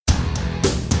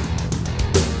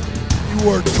You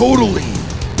are totally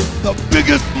the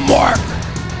biggest mark.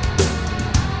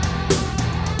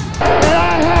 And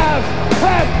I have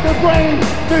half the brain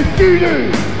that you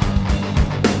do.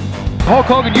 Hulk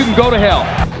Hogan, you can go to hell.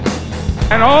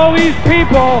 And all these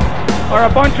people are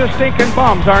a bunch of stinking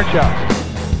bums, aren't you?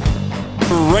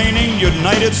 Reigning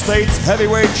United States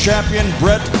heavyweight champion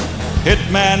Bret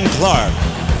Hitman Clark.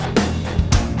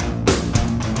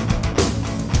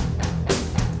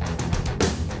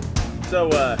 So,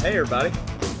 hey everybody,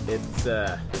 it's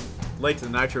late to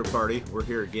the Nitro Party. We're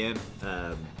here again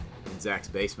in Zach's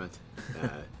basement,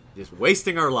 just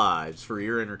wasting our lives for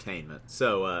your entertainment.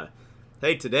 So,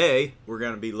 hey, today we're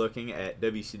going to be looking at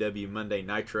WCW Monday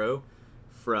Nitro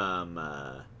from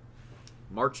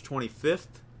March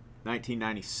 25th,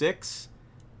 1996,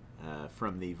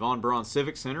 from the Von Braun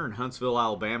Civic Center in Huntsville,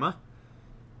 Alabama.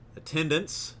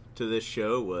 Attendance to this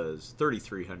show was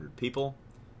 3,300 people.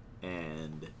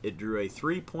 And it drew a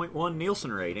 3.1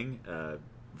 Nielsen rating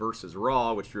versus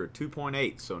Raw, which drew a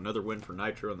 2.8. So another win for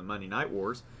Nitro in the Monday Night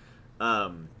Wars.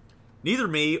 Neither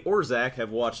me or Zach have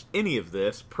watched any of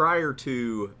this prior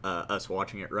to us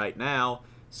watching it right now.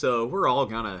 So we're all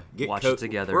gonna get watch it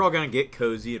together. We're all gonna get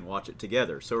cozy and watch it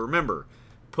together. So remember,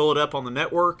 pull it up on the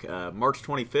network, March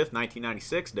 25th,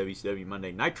 1996, WCW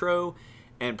Monday Nitro,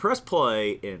 and press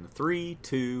play in 3,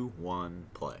 2, 1,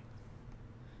 play.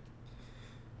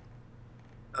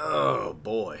 Oh,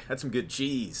 boy. That's some good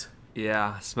cheese.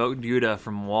 Yeah, smoked Gouda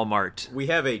from Walmart. We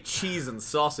have a cheese and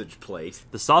sausage plate.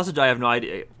 The sausage, I have no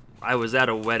idea. I was at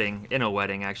a wedding,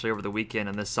 actually, over the weekend,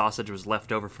 and this sausage was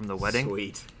left over from the wedding.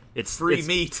 Sweet. It's free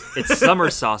meat. It's summer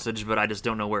sausage, but I just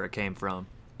don't know where it came from.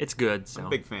 It's good, so. I'm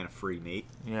a big fan of free meat.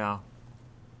 Yeah.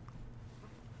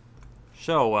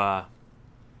 So,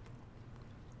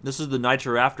 this is the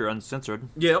Nitro After Uncensored.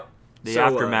 Yep. The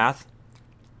aftermath.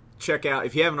 Check out,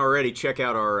 if you haven't already, check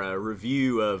out our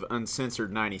review of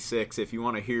Uncensored 96 if you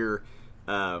want to hear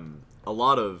a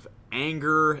lot of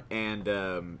anger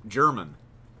and German.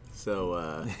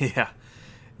 So,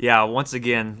 Yeah, once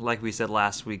again, like we said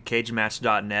last week,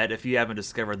 cagematch.net. If you haven't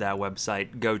discovered that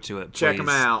website, go to it, please. Check them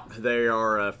out. They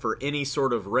are, for any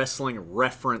sort of wrestling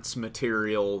reference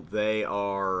material,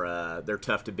 they're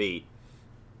tough to beat.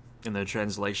 And the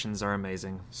translations are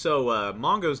amazing. So,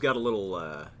 Mongo's got a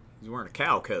little... he's wearing a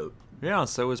cow coat. Yeah,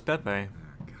 so is Pepe. Oh,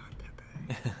 God,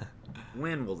 Pepe.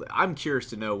 When will... I'm curious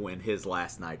to know when his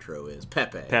last Nitro is.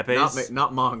 Pepe's?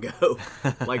 Not Mongo.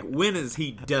 Like, when is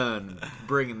he done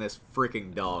bringing this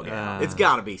freaking dog out? It's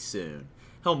got to be soon.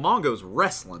 Hell, Mongo's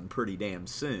wrestling pretty damn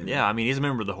soon. Yeah, I mean, he's a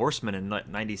member of the Horsemen in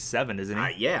 97, isn't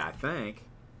he? Yeah, I think.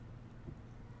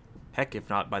 Heck, if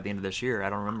not by the end of this year.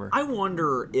 I don't remember. I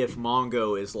wonder if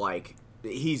Mongo is like...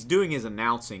 He's doing his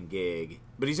announcing gig,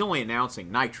 but he's only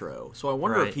announcing Nitro. So I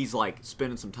wonder if he's like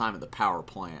spending some time at the power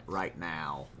plant right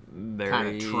now.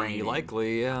 Very training.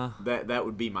 likely, yeah. That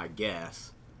would be my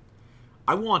guess.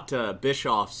 I want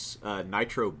Bischoff's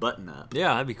Nitro button-up.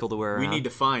 Yeah, that'd be cool to wear around. We need to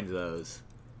find those.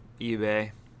 eBay.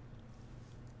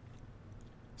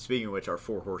 Speaking of which, our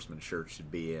Four Horsemen shirt should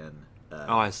be in.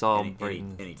 I saw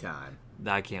anytime.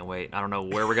 I can't wait. I don't know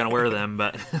where we're gonna wear them,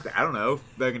 but I don't know.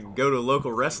 They can go to a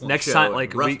local wrestling next show time,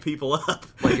 and rough people up.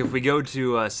 Like if we go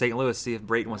to St. Louis, see if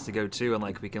Brayton wants to go too, and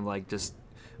like we can like just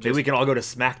maybe we can all go to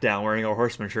SmackDown wearing our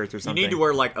Horseman shirts or something. You need to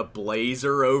wear like a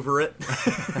blazer over it,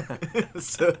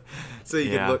 so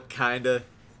you can look kind of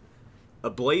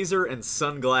a blazer and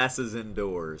sunglasses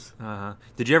indoors.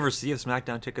 Did you ever see if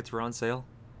SmackDown tickets were on sale?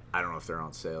 I don't know if they're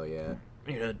on sale yet.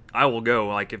 I will go.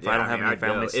 Like if I don't have any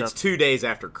family stuff. It's 2 days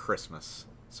after Christmas,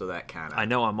 so that kind of. I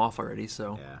know I'm off already,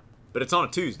 so. Yeah, but it's on a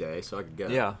Tuesday, so I could go.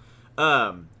 Yeah.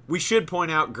 We should point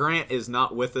out Grant is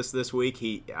not with us this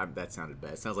week. That sounded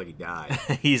bad. It sounds like he died.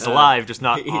 He's alive, just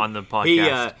not on the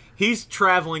podcast. He's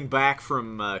traveling back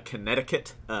from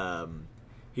Connecticut.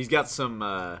 He's got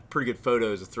some pretty good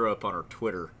photos to throw up on our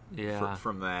Twitter.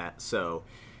 From that, so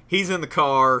he's in the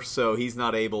car, so he's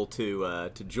not able to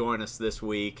join us this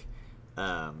week.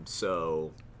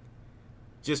 So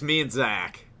just me and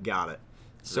Zach got it.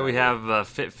 So we have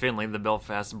Fit Finley, the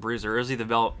Belfast Bruiser. Or is he the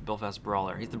Belfast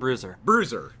Brawler? He's the Bruiser.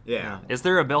 Bruiser, yeah. Is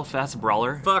there a Belfast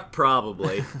Brawler? Fuck,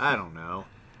 probably. I don't know.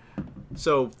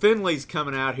 So Finley's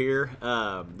coming out here.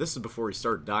 This is before he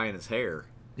started dyeing his hair.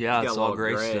 Yeah, it's all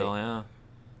gray still, yeah.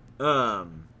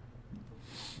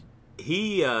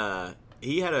 He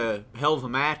had a hell of a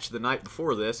match the night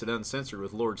before this at Uncensored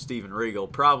with Lord Steven Regal.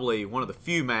 Probably one of the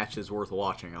few matches worth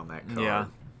watching on that card. Yeah.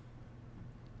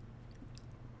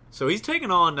 So he's taking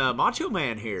on Macho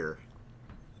Man here.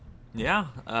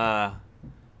 Yeah.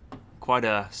 Quite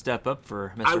a step up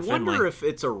for Mr. Finley. I wonder if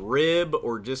it's a rib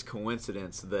or just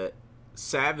coincidence that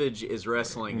Savage is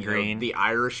wrestling Green. the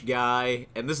Irish guy,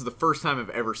 and this is the first time I've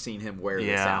ever seen him wear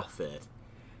this outfit.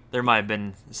 There might have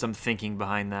been some thinking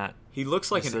behind that. He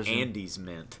looks like decision. an Andes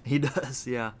mint. He does,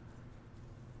 yeah.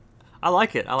 I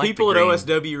like it. I like People the at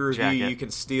green OSW Review, jacket. you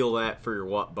can steal that for your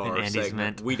What Bar Andes segment.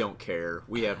 mint. We don't care.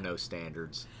 We have no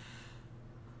standards.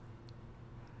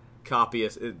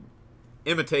 Copyist.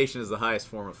 Imitation is the highest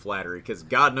form of flattery, because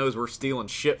God knows we're stealing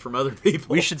shit from other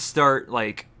people. We should start,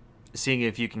 like, seeing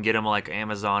if you can get them, like,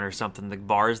 Amazon or something, the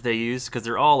bars they use, because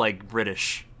they're all, like,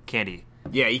 British candy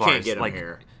Yeah, you bars. can't get them like,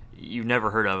 here. You've never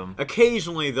heard of them.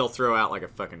 Occasionally they'll throw out like a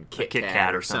fucking Kit Kit Kat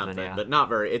Kat or or something, something, yeah. but not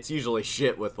very. It's usually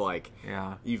shit with like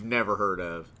Yeah. you've never heard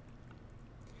of.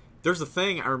 There's a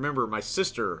thing I remember. My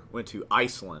sister went to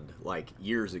Iceland like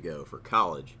years ago for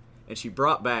college, and she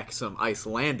brought back some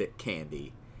Icelandic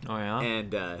candy, Oh, yeah?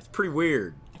 and it's pretty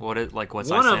weird. What's One of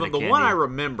Icelandic them, the candy? one I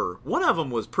remember, one of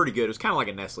them was pretty good. It was kind of like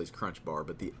a Nestle's Crunch bar,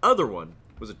 but the other one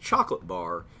was a chocolate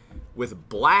bar with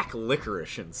black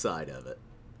licorice inside of it.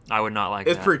 I would not like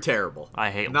It's that. pretty terrible. I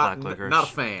hate not, black licorice. Not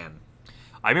a fan.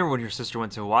 I remember when your sister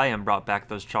went to Hawaii and brought back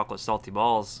those chocolate salty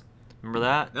balls. Remember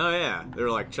that? Oh yeah, they're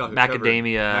like chocolate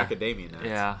Macadamia. macadamia nuts.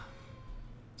 Yeah.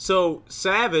 So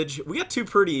Savage, we got two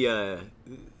pretty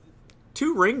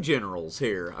two ring generals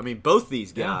here. I mean, both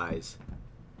these guys.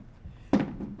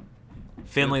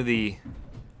 Finley,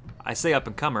 I say up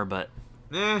and comer, but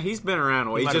Nah, he's been around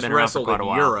a while. He's might have just been around for wrestled quite in a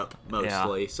while. Europe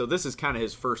mostly. So this is kind of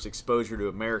his first exposure to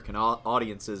American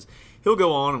audiences. He'll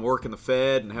go on and work in the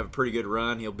Fed and have a pretty good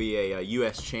run. He'll be a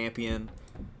U.S. champion.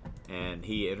 And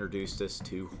he introduced us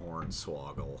to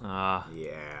Hornswoggle.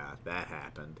 Yeah, that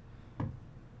happened.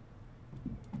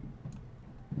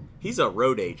 He's a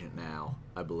road agent now,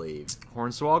 I believe.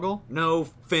 Hornswoggle? No,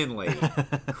 Finley.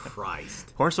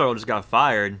 Christ. Hornswoggle just got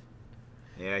fired.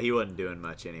 Yeah, he wasn't doing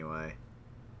much anyway.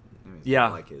 I mean, it's Yeah.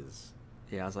 not like his.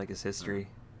 Yeah, it's like his history.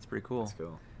 It's pretty cool. That's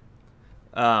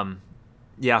cool.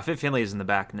 Yeah, Fit Finley's in the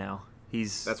back now.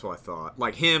 That's what I thought.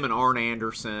 Like him and Arn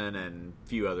Anderson and a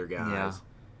few other guys. Yeah.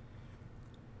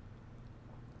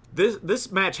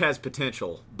 This match has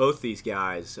potential. Both these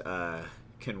guys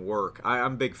can work.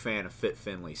 I'm a big fan of Fit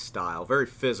Finley's style. Very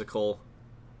physical.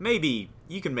 Maybe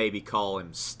you can call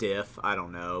him stiff. I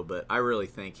don't know, but I really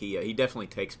think he definitely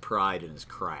takes pride in his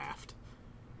craft.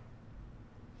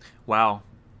 Wow.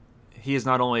 He is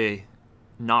not only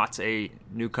not a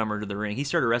newcomer to the ring, he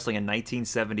started wrestling in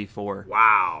 1974.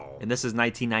 Wow. And this is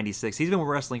 1996. He's been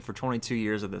wrestling for 22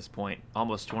 years at this point.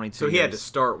 Almost 22 So years. he had to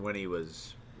start when he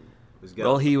was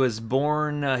Well, he was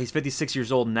born, he's 56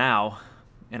 years old now,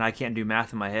 and I can't do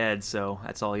math in my head, so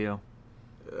that's all you.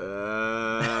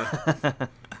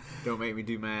 Don't make me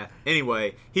do math.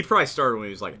 Anyway, he probably started when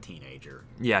he was like a teenager.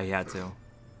 Yeah, he had to.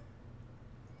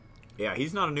 Yeah,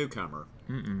 he's not a newcomer.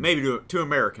 Maybe to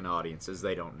American audiences,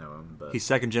 they don't know him. But He's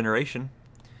second generation.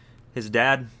 His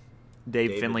dad,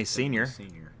 Dave Finley Sr.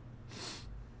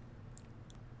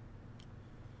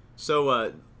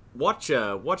 So, watch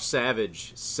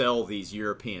Savage sell these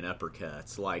European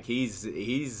uppercuts. Like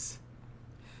he's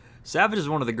Savage is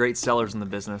one of the great sellers in the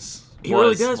business. he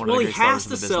really does. One of the Well, he great sellers has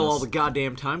in to the sell all the business.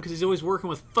 goddamn time because he's always working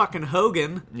with fucking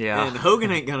Hogan. Yeah. and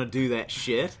Hogan ain't gonna do that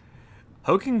shit.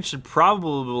 Hogan should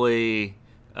probably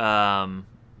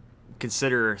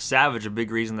consider Savage a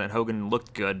big reason that Hogan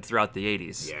looked good throughout the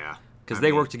 80s. Yeah, Because I they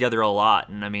mean, worked together a lot,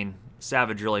 and I mean,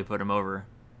 Savage really put him over.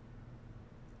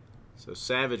 So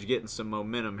Savage getting some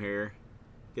momentum here.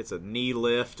 Gets a knee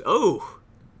lift. Oh!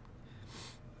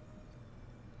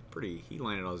 He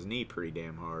landed on his knee pretty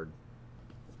damn hard.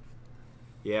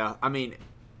 Yeah, I mean,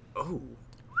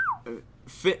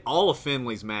 all of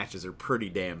Finley's matches are pretty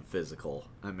damn physical.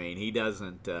 I mean, he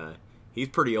doesn't, he's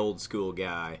a pretty old school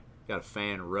guy. Got a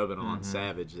fan rubbing on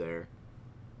Savage there.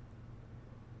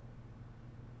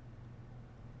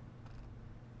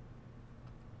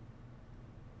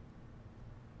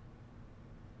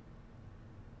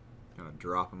 Gonna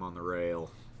drop him on the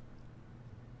rail.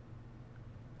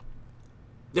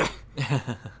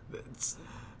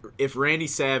 If Randy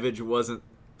Savage wasn't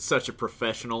such a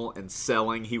professional and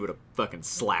selling, he would have fucking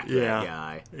slapped that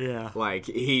guy. Yeah. Like,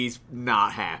 he's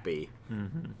not happy.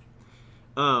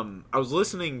 I was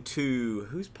listening to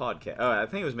whose podcast? Oh, I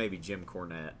think it was maybe Jim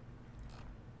Cornette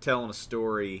telling a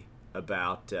story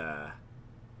about,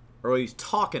 or he was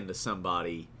talking to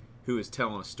somebody who was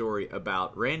telling a story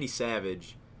about Randy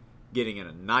Savage getting in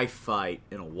a knife fight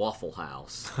in a Waffle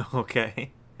House.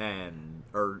 Okay. And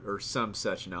or some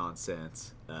such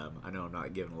nonsense. I know I'm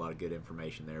not giving a lot of good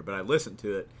information there, but I listened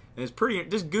to it, and it's pretty.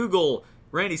 Just Google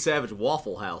Randy Savage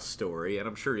Waffle House story, and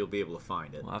I'm sure you'll be able to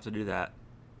find it. We'll have to do that.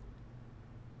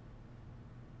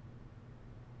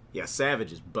 Yeah,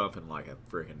 Savage is bumping like a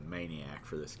freaking maniac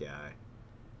for this guy.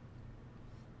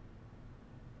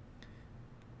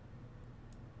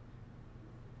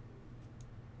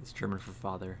 It's German for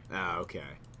father. Ah, okay.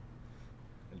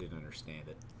 I didn't understand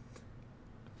it.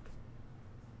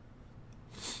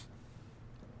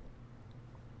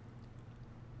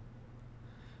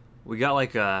 We got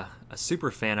like a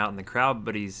super fan out in the crowd,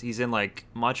 but he's in like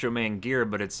Macho Man gear,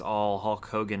 but it's all Hulk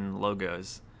Hogan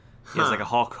logos. He has like a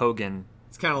Hulk Hogan.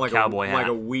 It's kind of like cowboy hat. like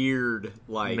a weird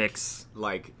Mix,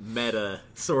 like meta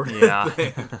sort of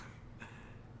thing.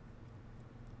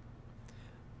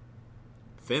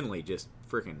 Finley just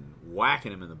freaking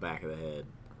whacking him in the back of the head.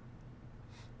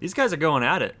 These guys are going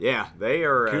at it. Yeah, they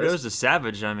are. Kudos to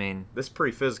Savage. I mean, this is a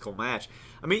pretty physical match.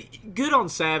 I mean, good on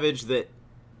Savage that,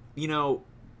 you know,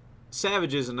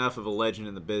 Savage is enough of a legend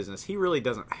in the business. He really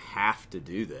doesn't have to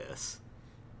do this.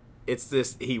 It's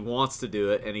this, he wants to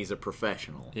do it, and he's a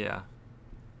professional. Yeah.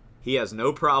 He has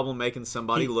no problem making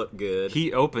somebody look good.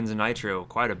 He opens Nitro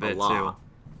quite a bit, too.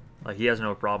 Like, he has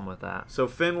no problem with that. So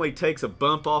Finley takes a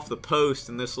bump off the post,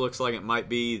 and this looks like it might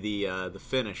be the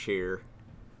finish here.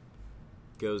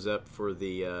 Goes up for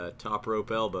the top rope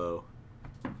elbow.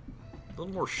 A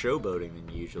little more showboating than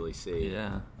you usually see.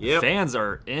 Yeah. Yep. Fans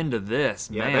are into this,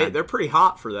 man. Yeah, they're pretty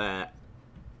hot for that.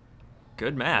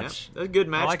 Good match. Yeah, that's a good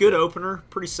match. Like good it. Opener.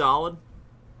 Pretty solid.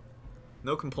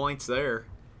 No complaints there.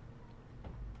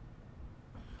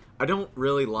 I don't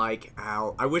really like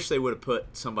how... I wish they would have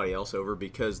put somebody else over,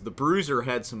 because the Bruiser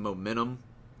had some momentum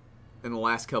in the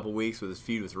last couple weeks with his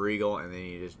feud with Regal, and then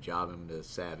you just job him to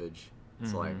Savage.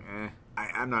 It's like,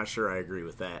 I'm not sure I agree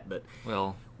with that, but...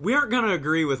 Well, we aren't going to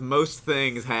agree with most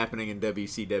things happening in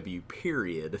WCW,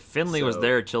 period. Finley was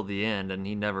there till the end, and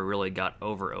he never really got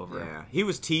over. Yeah, he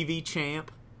was TV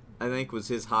champ, I think, was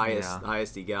his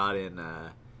highest he got in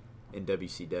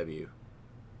WCW.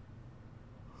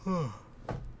 Well,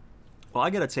 I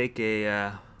got to take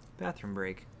a bathroom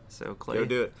break, so Clay. Go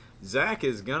do it. Zach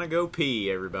is going to go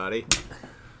pee, everybody.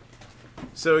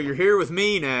 So you're here with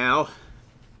me now.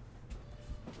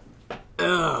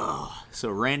 So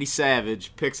Randy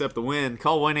Savage picks up the win.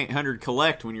 Call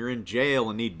 1-800-COLLECT when you're in jail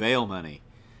and need bail money.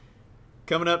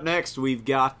 Coming up next, we've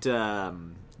got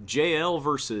JL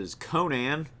versus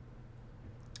Conan,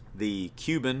 the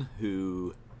Cuban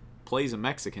who plays a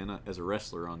Mexican as a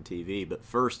wrestler on TV. But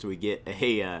first, we get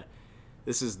a...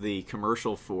 this is the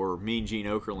commercial for Mean Gene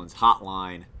Okerlund's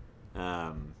Hotline.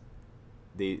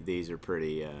 These are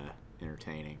pretty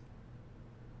entertaining.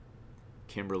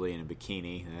 Kimberly in a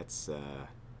bikini. That's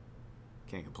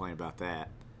can't complain about that.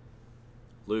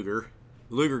 Luger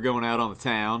going out on the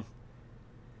town.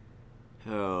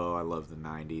 Oh, I love the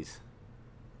 90s.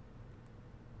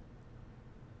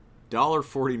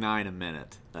 $1.49 a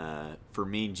minute for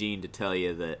Mean Gene to tell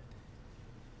you that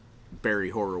Barry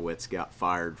Horowitz got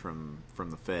fired from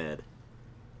the Fed.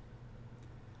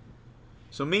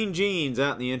 So Mean Gene's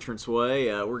out in the entranceway.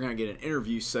 We're going to get an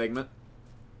interview segment.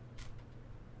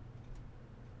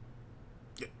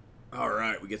 All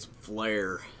right, we get some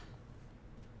flair.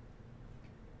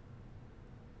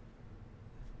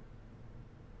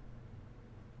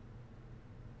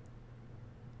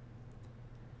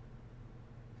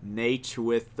 Nate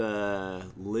with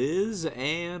Liz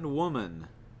and Woman.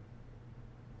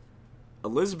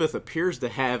 Elizabeth appears to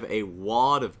have a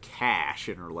wad of cash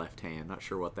in her left hand. Not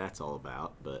sure what that's all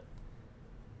about, but...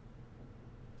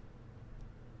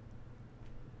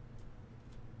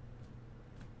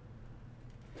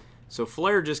 So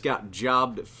Flair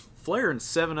and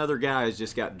 7 other guys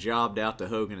just got jobbed out to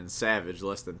Hogan and Savage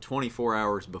less than 24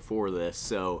 hours before this.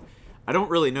 So I don't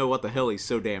really know what the hell he's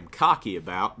so damn cocky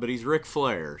about, but he's Ric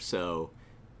Flair, so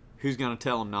who's going to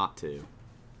tell him not to?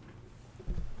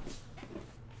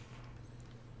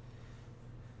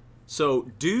 So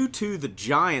due to the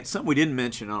Giant, something we didn't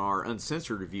mention on our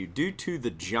uncensored review, due to the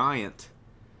Giant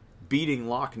beating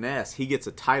Loch Ness, he gets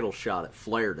a title shot at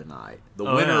Flair tonight. The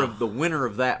winner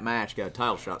of that match got a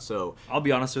title shot. So I'll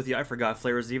be honest with you, I forgot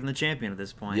Flair was even the champion at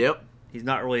this point. Yep. He's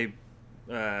not really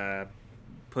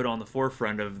put on the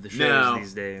forefront of the shows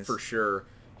these days. For sure.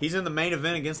 He's in the main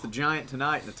event against the Giant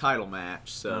tonight in a title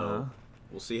match, so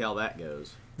we'll see how that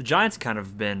goes. The Giant's kind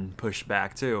of been pushed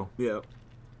back too. Yep.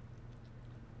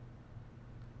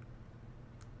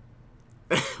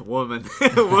 Woman.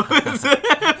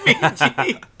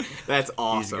 That's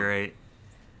awesome. He's great.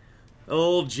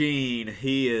 Old Gene,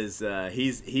 he is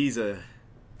he's a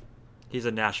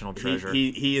national treasure.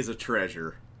 He is a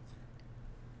treasure.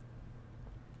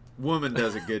 Woman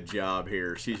does a good job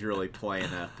here. She's really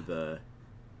playing up the...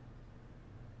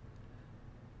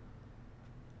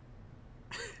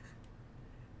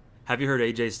 Have you heard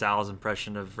AJ Styles'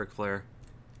 impression of Ric Flair?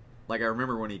 Like, I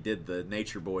remember when he did the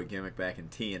Nature Boy gimmick back in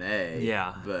TNA.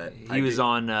 Yeah, but he was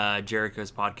on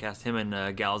Jericho's podcast. Him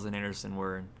and Gallows and Anderson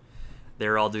were.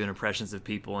 They're all doing impressions of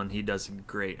people, and he does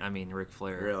great. I mean, Ric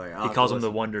Flair. Really? He calls him the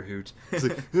Wonder Hoot. He's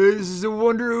like, "Hey, this is a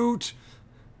Wonder Hoot."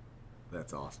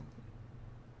 That's awesome.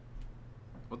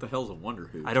 What the hell's a Wonder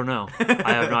Hoot? I don't know.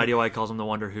 I have no idea why he calls him the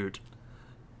Wonder Hoot.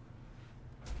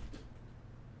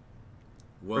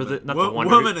 Woman, not the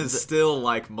Wonder woman Hoot, is still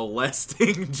like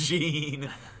molesting Gene.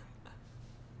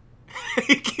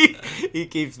 he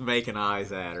keeps making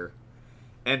eyes at her,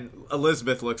 and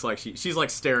Elizabeth looks like she's like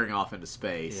staring off into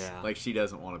space. Yeah. Like she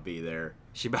doesn't want to be there.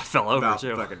 She about fell over About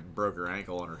too. fucking broke her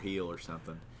ankle on her heel or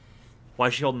something. Why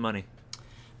is she holding money?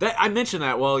 That I mentioned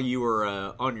that while you were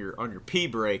on your pee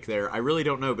break there. I really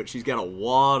don't know, but she's got a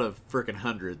wad of frickin'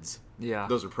 hundreds. Yeah.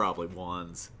 Those are probably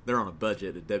ones. They're on a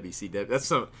budget at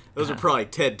WCW. Those are probably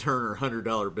Ted Turner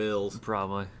 $100 bills.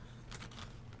 Probably.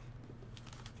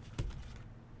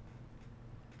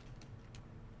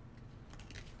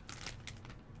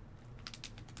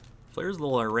 Flair's a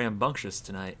little rambunctious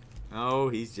tonight. Oh,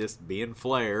 he's just being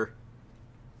Flair.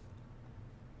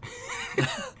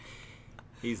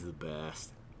 He's the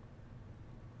best.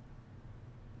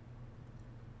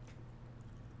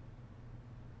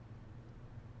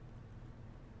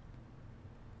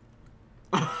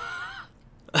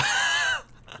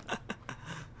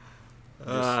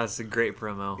 It's a great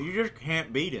promo. You just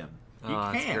can't beat him. You Oh,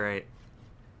 can't. that's great.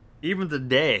 Even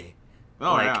today.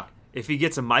 Oh, like, yeah. if he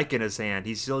gets a mic in his hand,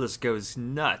 he still just goes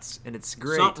nuts, and it's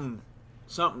great.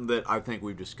 Something that I think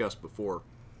we've discussed before,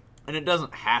 and it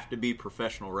doesn't have to be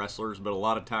professional wrestlers, but a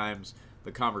lot of times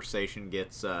the conversation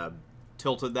gets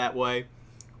tilted that way.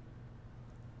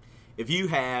 If you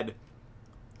had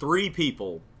 3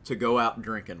 people to go out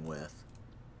drinking with,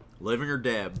 living or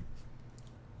dead,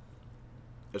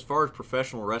 as far as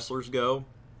professional wrestlers go,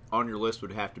 on your list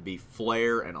would have to be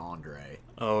Flair and Andre.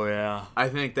 Oh, yeah. I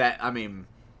think that,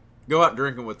 go out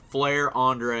drinking with Flair,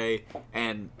 Andre,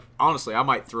 and honestly, I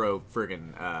might throw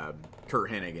friggin'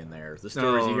 Kurt Hennig in there. The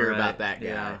stories you hear about that guy.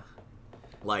 Yeah.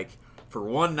 Like, for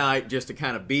one night, just to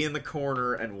kind of be in the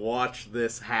corner and watch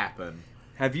this happen.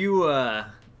 Have you,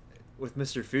 with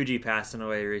Mr. Fuji passing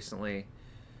away recently,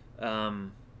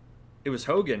 it was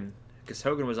Hogan, because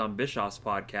Hogan was on Bischoff's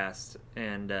podcast,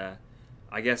 and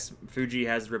I guess Fuji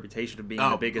has the reputation of being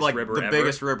the biggest ribber the ever.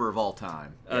 biggest ribber of all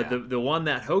time. Yeah. The one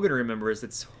that Hogan remembers,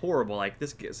 it's horrible. Like,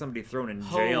 this gets somebody thrown in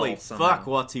jail. Holy somehow. fuck,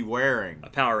 what's he wearing? A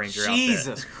Power Ranger outfit.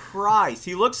 Jesus Christ.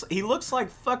 He looks like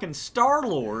fucking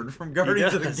Star-Lord from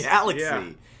Guardians of the does, Galaxy. yeah.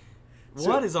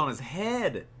 What is on his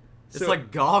head? It's So-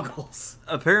 like goggles.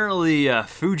 Apparently,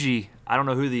 Fuji, I don't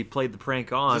know who they played the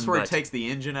prank on. Is this where he but- takes the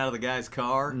engine out of the guy's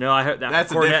car? No, I heard that.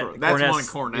 That's Cornette, one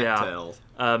Cornette tells.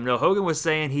 No, Hogan was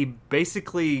saying he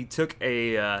basically took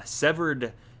a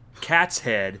severed cat's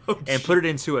head and put it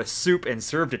into a soup and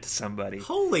served it to somebody,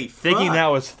 Holy fuck. thinking that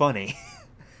was funny.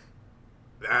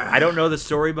 I don't know the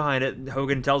story behind it.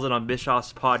 Hogan tells it on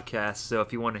Bischoff's podcast, so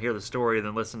if you want to hear the story,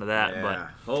 then listen to that. Yeah. But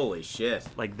Holy shit.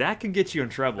 like that can get you in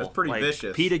trouble. That's pretty like,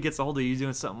 vicious. PETA gets a hold of you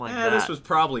doing something like Yeah, that. this was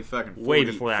probably fucking 40, way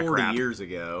before that 40 crap. years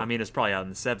ago. I mean, it's probably out in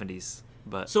the 70s.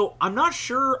 But So, I'm not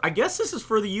sure. I guess this is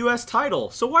for the U.S.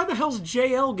 title. So why the hell's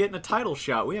JL getting a title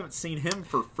shot? We haven't seen him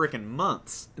for freaking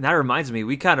months. and that reminds me,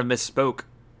 we kind of misspoke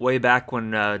way back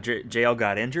when JL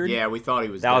got injured. Yeah, we thought he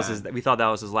was That done. was his. We thought that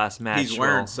was his last match. He's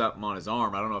wearing Well, something on his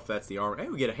arm. I don't know if that's the arm. Hey,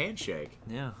 we get a handshake.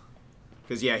 Yeah.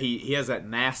 Because, yeah, he has that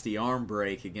nasty arm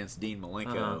break against Dean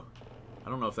Malenko. Uh-huh. I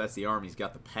don't know if that's the arm he's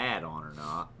got the pad on or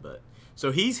not. But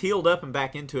so he's healed up and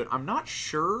back into it. I'm not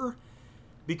sure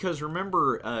because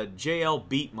remember JL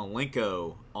beat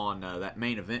Malenko on that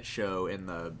main event show in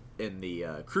the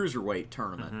cruiserweight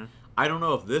tournament. Mm-hmm. I don't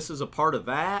know if this is a part of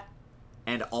that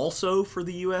and also for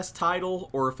the U.S. title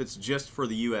or if it's just for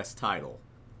the U.S. title.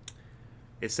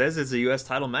 It says it's a U.S.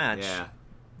 title match. Yeah.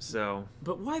 So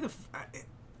But why the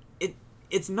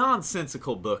it's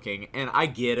nonsensical booking, and I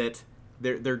get it.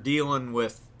 They're dealing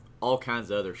with all kinds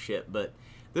of other shit, but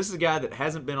this is a guy that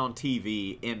hasn't been on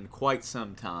TV in quite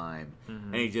some time,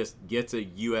 and he just gets a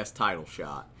U.S. title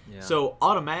shot. Yeah. So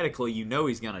automatically, you know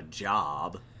he's gonna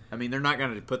job. I mean, they're not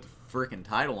gonna put the freaking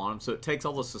title on him, so it takes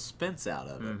all the suspense out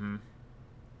of it. Mm-hmm.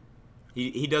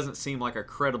 He doesn't seem like a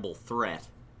credible threat.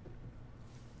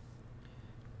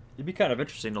 it'd be kind of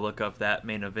interesting to look up that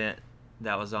main event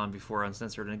that was on before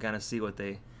Uncensored and kind of see what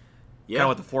they, kind of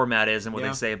what the format is and what Yeah.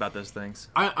 they say about those things.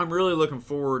 I'm really looking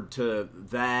forward to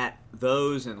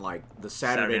those, and like the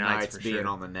Saturday Saturday nights nights for being sure.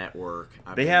 on the network.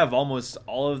 They have almost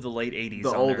all of the late 80s the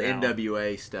on old there now.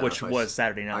 NWA stuff, which I was s-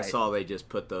 Saturday I night. saw they just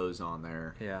put those on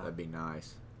there. Yeah. That'd be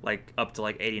nice. Like up to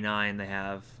like 89 they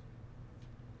have.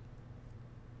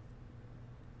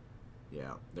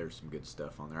 Yeah, there's some good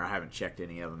stuff on there. I haven't checked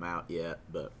any of them out yet,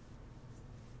 but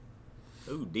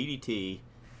ooh, DDT.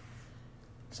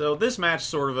 So this match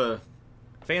sort of a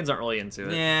Fans aren't really into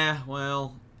it. yeah.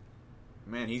 Well,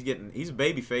 man, he's a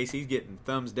babyface. He's getting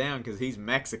thumbs down because he's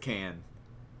Mexican.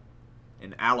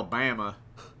 In Alabama,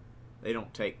 they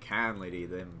don't take kindly to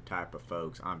them type of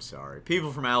folks. I'm sorry,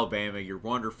 people from Alabama. You're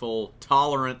wonderful,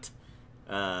 tolerant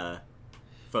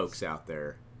folks out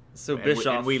there. So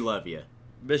And we love you.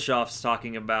 Bischoff's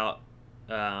talking about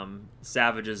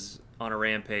Savage is on a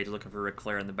rampage looking for Ric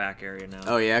Flair in the back area now.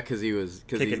 Oh yeah, because he's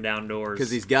kicking down doors.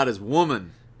 Because he's got his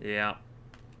woman. Yeah.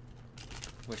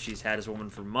 Which he's had his woman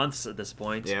for months at this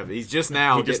point. Yeah, but he's just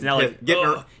now getting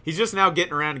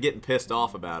around to getting pissed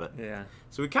off about it. Yeah.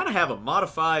 So we kind of have a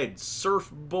modified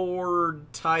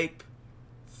surfboard type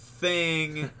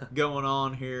thing going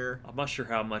on here. I'm not sure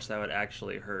how much that would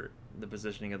actually hurt the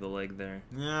positioning of the leg there.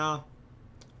 Yeah.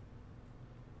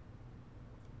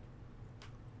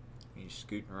 He's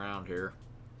scooting around here.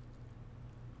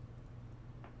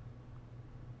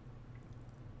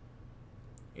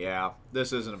 Yeah,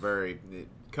 this isn't a very...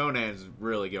 Conan's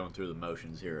really going through the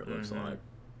motions here, it looks like.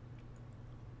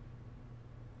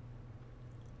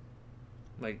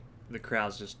 Like, the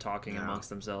crowd's just talking amongst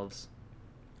themselves.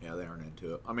 Yeah, they aren't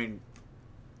into it. I mean,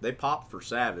 they popped for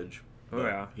Savage. Oh,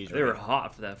 yeah. They were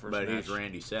hot for that first match. But he's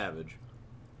Randy Savage.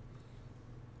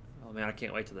 Oh, man, I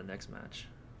can't wait till the next match.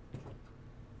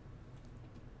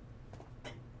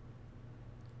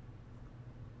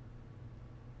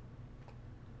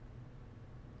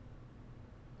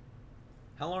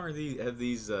 How long have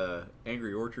these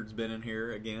Angry Orchards been in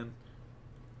here again?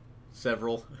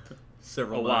 Several months.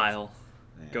 While.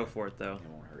 Yeah. Go for it, though. It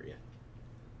won't hurt you.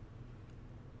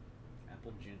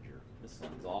 Apple ginger. This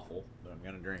sounds awful, but I'm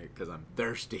gonna drink it because I'm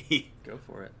thirsty. Go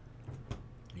for it.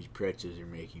 These pretzels are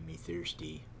making me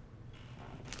thirsty.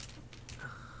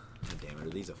 God damn it! Are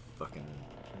these a fucking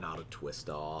not a twist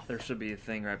off? There should be a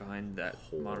thing right behind that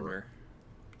monitor.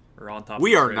 Or on top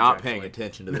We of the are fridge, not actually. paying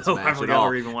attention to this No, match I at all,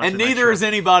 never even watched and the neither match. is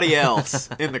anybody else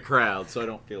in the crowd, so I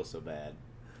don't feel so bad.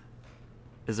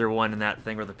 Is there one in that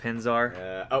thing where the pins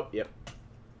are? Oh, yep.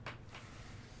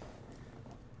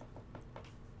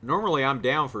 Normally I'm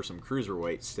down for some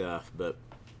cruiserweight stuff, but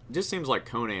it just seems like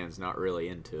Conan's not really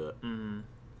into it. Mm-hmm.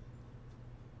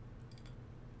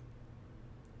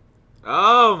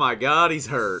 Oh my God, he's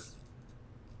hurt.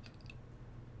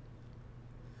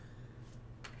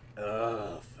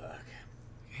 Oh, fuck.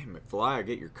 Hey, McFly, I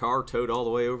get your car towed all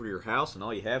the way over to your house and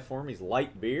all you have for me is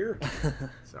light beer?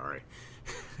 Sorry.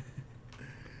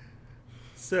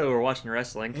 So, we're watching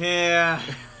wrestling. Yeah,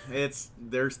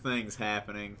 there's things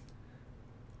happening.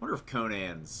 I wonder if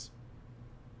Conan's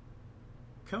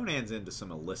into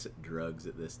some illicit drugs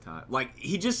at this time. Like,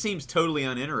 he just seems totally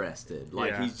uninterested.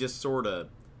 Like, Yeah. he's just sort of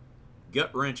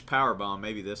gut-wrench powerbomb.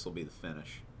 Maybe this will be the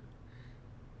finish.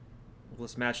 Well,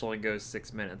 this match only goes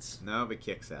 6 minutes. No, but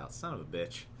kicks out. Son of a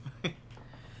bitch.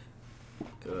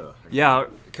 Ugh. Yeah,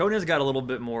 Conan's got a little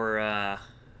bit more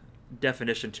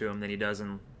definition to him than he does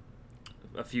in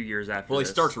a few years after Well, he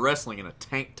this. starts wrestling in a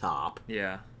tank top.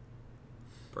 Yeah.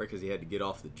 Probably because he had to get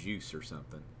off the juice or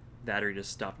something. That or he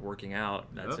just stopped working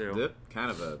out. That too. Yep. Kind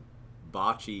of a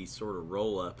botchy sort of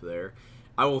roll-up there.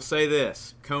 I will say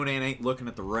this. Conan ain't looking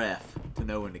at the ref to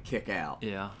know when to kick out.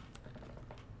 Yeah.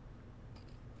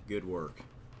 Good work.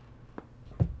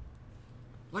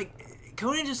 Like,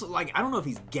 Conan just, like, I don't know if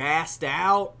he's gassed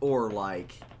out or,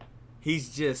 like, he's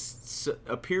just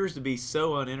appears to be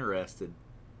so uninterested.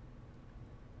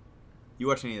 You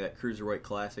watch any of that Cruiserweight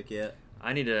Classic yet?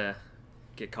 I need to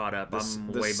get caught up.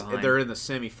 I'm way behind. They're in the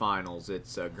semifinals.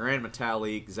 It's Grand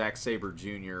Metalik, Zack Sabre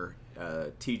Jr.,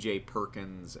 T.J.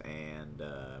 Perkins, and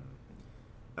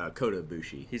Kota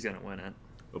Ibushi. He's going to win it.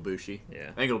 Ibushi? Yeah.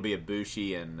 I think it'll be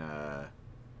Ibushi and,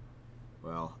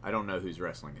 well, I don't know who's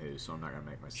wrestling who, so I'm not going to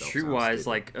make myself sound True-wise, stupid.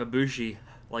 like, Ibushi,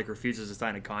 like, refuses to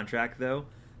sign a contract, though.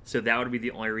 So that would be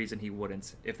the only reason he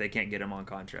wouldn't, if they can't get him on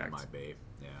contract. It might be,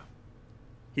 yeah.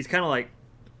 He's kind of like,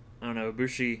 I don't know,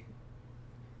 Ibushi,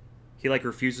 he, like,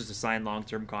 refuses to sign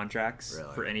long-term contracts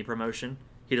Really? for any promotion.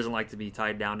 He doesn't like to be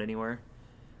tied down anywhere.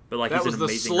 But, like, That he's was an the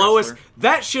amazing slowest. wrestler.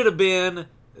 That should have been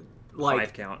like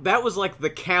 5 count. That was like the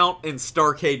count in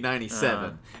Starrcade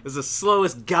 '97. It was the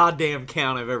slowest goddamn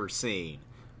count I've ever seen.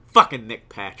 Fucking Nick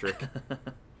Patrick,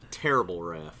 terrible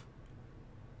ref.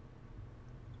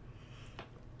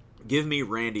 Give me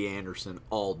Randy Anderson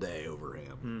all day over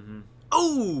him. Mm-hmm.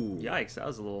 Oh, Yikes, that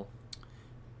was a little...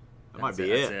 that might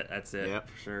be it. That's it, Yep.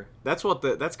 for sure. That's what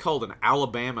that's called an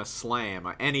Alabama slam,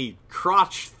 and he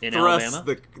crotch In thrusts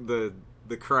Alabama?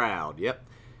 the crowd. Yep.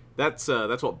 That's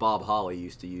what Bob Holly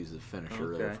used to use as a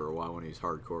finisher Okay. for a while when he was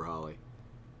Hardcore Holly.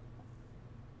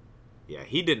 Yeah,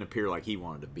 he didn't appear like he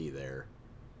wanted to be there.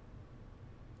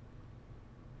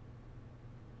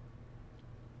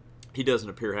 He doesn't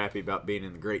appear happy about being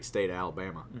in the great state of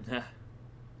Alabama.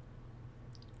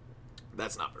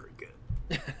 That's not very good.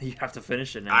 You have to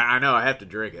finish it now. I know I have to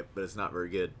drink it, but it's not very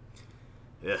good.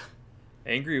 Yeah.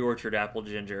 Angry Orchard apple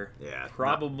ginger. Yeah,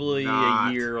 Probably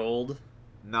not- a year old.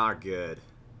 Not good.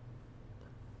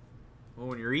 Well,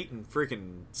 when you're eating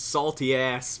freaking salty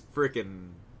ass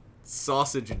freaking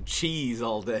sausage and cheese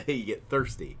all day, you get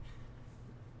thirsty.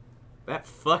 That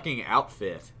fucking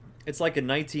outfit. It's like a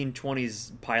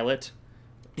 1920s pilot.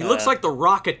 He looks like the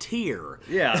Rocketeer.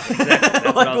 Yeah, exactly.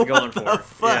 That's what I was going what the for.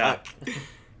 fuck? Yeah.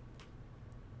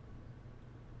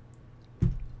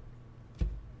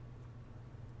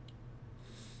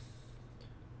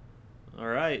 All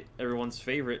right, everyone's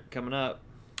favorite coming up.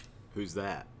 Who's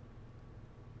that?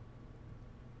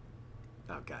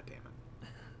 Oh, God damn it.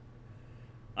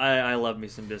 I love me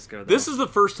some Disco, though. This is the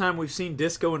first time we've seen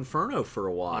Disco Inferno for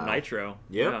a while. on Nitro.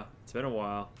 Yep. Yeah, it's been a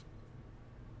while.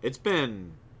 It's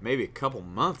been maybe a couple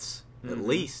months at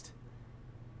least.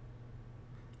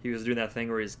 He was doing that thing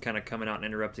where he's kind of coming out and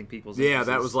interrupting people's Yeah, entrances.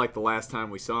 that was like the last time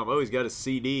we saw him. Oh, he's got a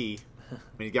CD. And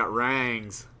he's got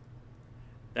rangs.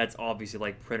 That's obviously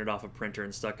like printed off a printer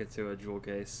and stuck it to a jewel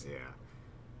case. Yeah.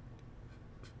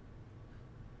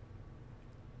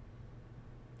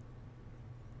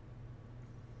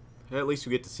 At least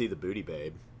we get to see the booty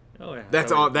babe. Oh yeah,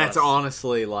 That's always a that's plus.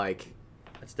 honestly like.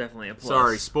 That's definitely a plus.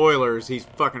 Sorry, spoilers. He's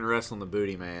fucking wrestling the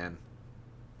booty man.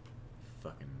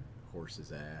 Fucking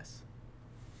horse's ass.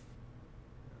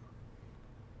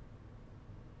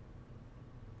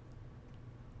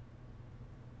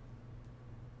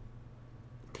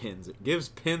 Pinzer gives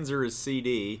Pinzer his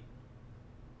CD.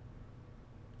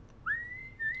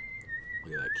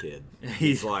 Look at that kid.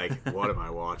 He's like, what am I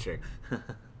watching?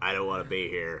 I don't want to be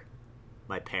here.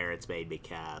 My parents made me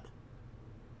cab.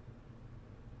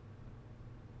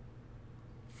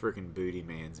 Freaking Booty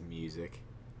Man's music.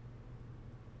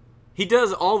 He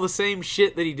does all the same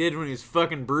shit that he did when he was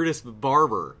fucking Brutus the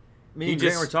Barber. Me and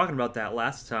Grant were talking about that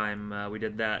last time we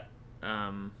did that.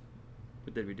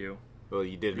 What did we do? Well,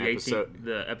 you did an The episode. 18th,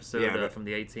 the episode Yeah, from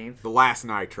the 18th. The last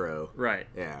Nitro. Right.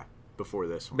 Yeah, before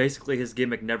this one. Basically, his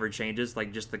gimmick never changes.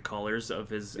 Like, just the colors of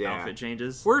his Yeah. outfit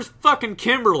changes. Where's fucking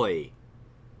Kimberly?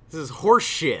 This is horse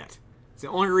shit. It's the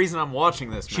only reason I'm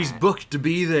watching this She's match. booked to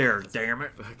be there. Damn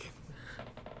it. Fucking.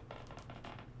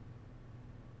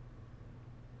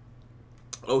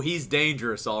 Oh, he's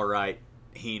dangerous, all right,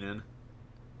 Heenan.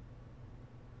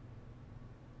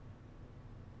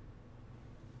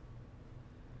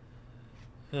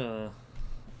 Oh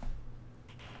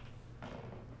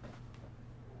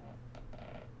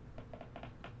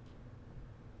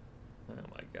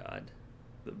my god.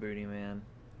 The Booty Man.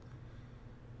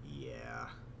 Yeah.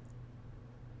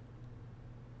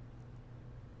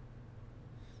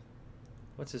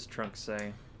 What's his trunk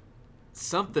say?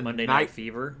 Something Monday Night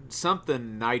Fever?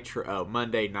 Something Nitro. Oh,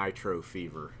 Monday Nitro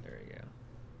Fever. There you go.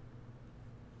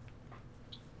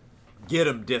 Get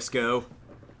him, Disco.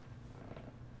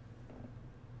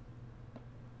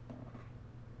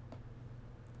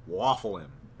 Waffle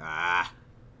him. Ah.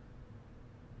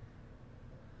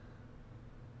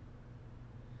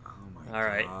 Oh my All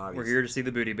right. God. We're he's- here to see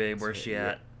the Booty Babe. Where's she Yeah.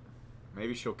 at?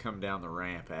 Maybe she'll come down the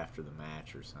ramp after the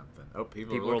match or something. Oh,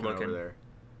 people People are are looking looking. over there.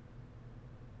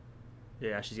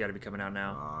 Yeah, she's got to be coming out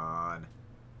now. On.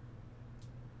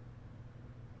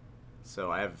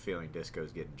 So I have a feeling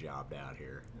Disco's getting jobbed out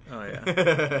here. Oh,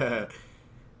 yeah.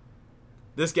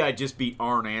 This guy just beat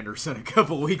Arn Anderson a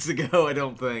couple weeks ago. I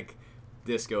don't think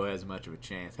Disco has much of a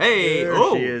chance. Hey, There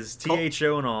oh, she is.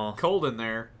 THO and all. cold in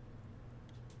there.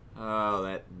 Oh,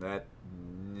 that.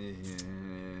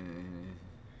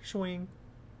 Swing.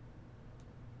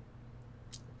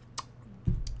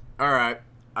 All right,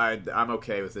 I'm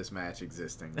okay with this match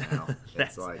existing now. It's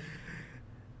That's- like,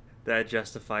 That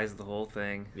justifies the whole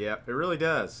thing. yep, it really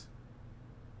does.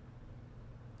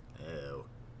 Oh,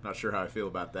 not sure how I feel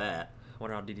about that. I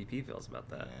wonder how DDP feels about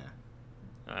that.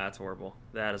 Yeah. That's horrible.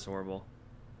 That is horrible.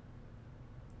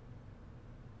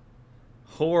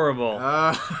 Horrible.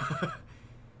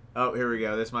 Oh, here we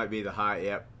go. This might be the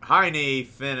high knee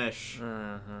finish.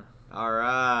 Uh-huh. All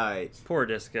right, Poor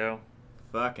Disco.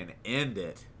 fucking end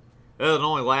it. Well, it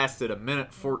only lasted a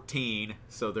minute 14,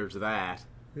 so there's that.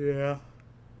 Yeah.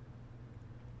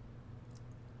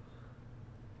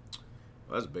 Well,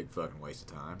 that was a big fucking waste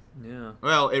of time. Yeah.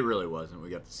 Well, it really wasn't. We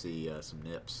got to see some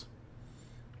nips.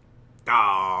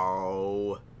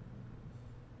 Oh.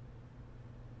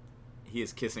 He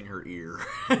is kissing her ear.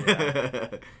 Yeah.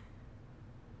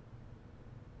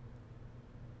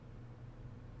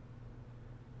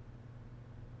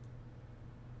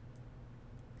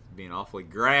 Being awfully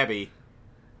grabby.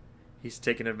 He's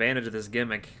taking advantage of this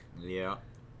gimmick. Yeah.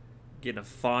 Getting a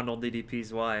fondle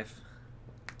DDP's wife.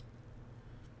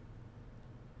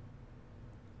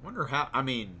 I wonder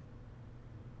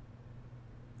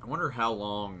how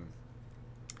long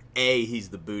he's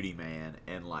the booty man,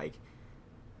 and like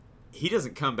he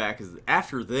doesn't come back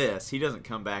after this, he doesn't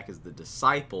come back as the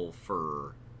disciple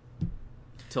for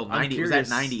till 90. Was that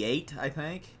 98, I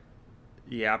think?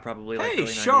 Yeah, probably like Hey,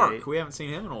 early Shark, 98. we haven't seen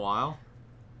him in a while.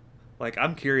 Like,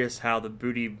 I'm curious how the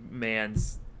booty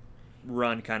man's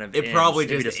run kind of It ends. probably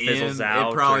Maybe just fizzles ends.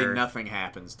 out. It probably or... nothing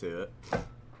happens to it.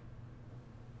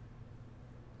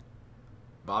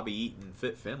 Bobby Eaton,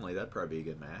 Fit Finlay, that'd probably be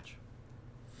a good match.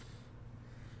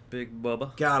 Big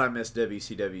Bubba. God, I miss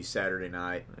WCW Saturday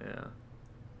Night. Yeah.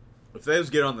 If those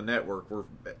get on the network, we're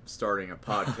starting a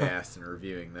podcast and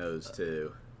reviewing those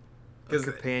too. A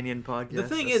companion podcast. The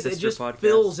thing a is, it sister just podcast.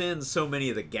 fills in so many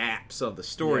of the gaps of the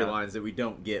storylines that we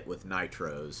don't get with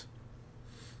Nitros.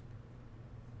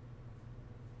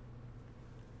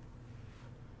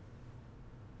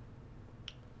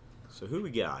 So who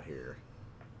we got here?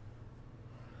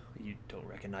 You don't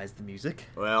recognize the music?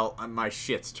 Well, my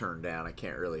shit's turned down. I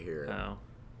can't really hear it. Oh.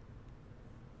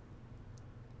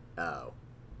 Oh.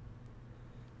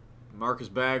 Marcus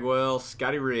Bagwell,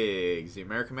 Scotty Riggs, the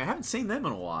American Man. I haven't seen them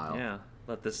in a while. Yeah.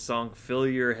 Let this song fill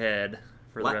your head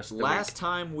for the rest of the week. Last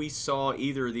time we saw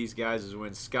either of these guys is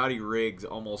when Scotty Riggs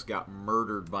almost got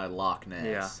murdered by Loch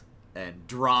Ness. Yeah. And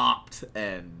dropped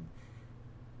and...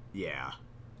 Yeah.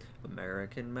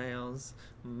 American males.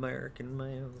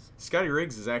 Scotty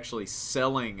Riggs is actually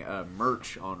selling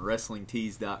merch on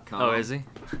WrestlingTees.com. Oh, is he?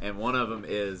 And one of them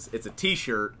it's a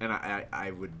T-shirt, and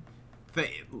I would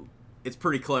think it's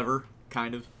pretty clever,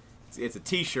 kind of. It's a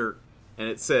T-shirt, and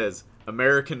it says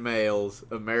American males,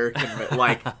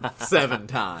 like 7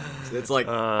 times. It's like,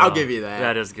 I'll give you that.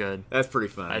 That is good. That's pretty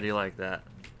funny. I do like that.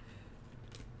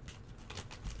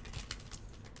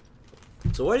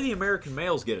 So why do the American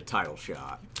males get a title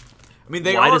shot? I mean,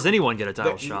 Why does anyone get a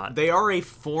title shot? They are a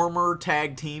former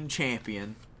tag team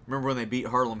champion. Remember when they beat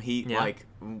Harlem Heat, like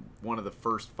one of the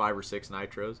first 5 or 6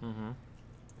 Nitros? Mm-hmm.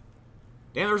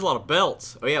 Damn, there's a lot of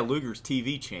belts. Oh, yeah, Luger's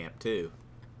TV champ, too.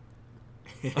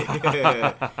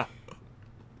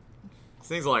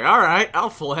 Things like, all right, I'll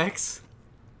flex.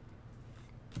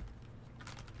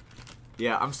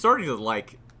 Yeah, I'm starting to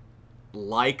like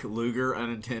Luger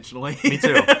unintentionally. Me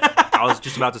too. I was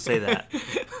just about to say that.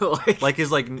 like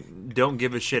his don't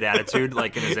give a shit attitude,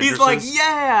 like in his entrances. He's like,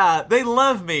 yeah, they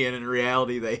love me, and in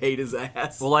reality, they hate his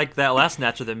ass. Well, like that last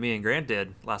Nitro that me and Grant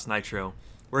did last Nitro,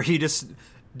 where he just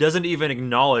doesn't even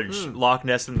acknowledge Loch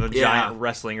Ness and the giant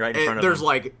wrestling right in front of him. There's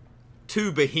like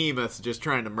 2 behemoths just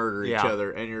trying to murder each Yeah.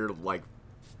 other, and you're like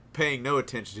paying no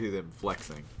attention to them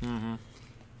flexing. Mm-hmm.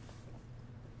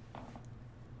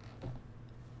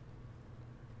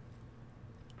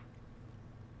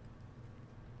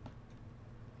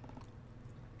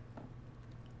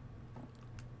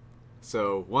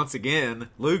 So, once again,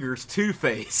 Luger's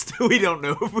two-faced. We don't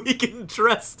know if we can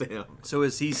trust him. So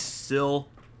is he still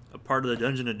a part of the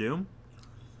Dungeon of Doom?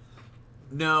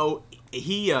 No,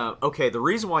 he... okay, the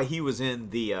reason why he was in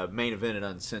the main event at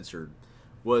Uncensored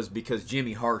was because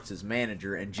Jimmy Hart's his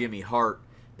manager, and Jimmy Hart...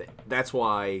 That's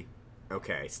why...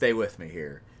 Okay, stay with me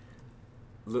here.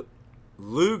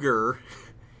 Luger...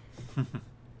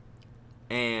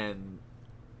 and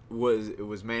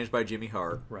was managed by Jimmy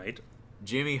Hart. Right.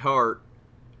 Jimmy Hart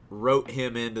wrote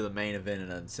him into the main event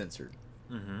in Uncensored.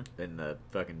 Mm-hmm. In the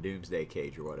fucking Doomsday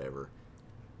Cage or whatever.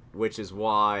 Which is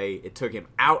why it took him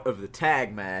out of the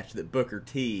tag match that Booker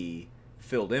T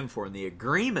filled in for. And the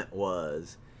agreement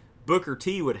was Booker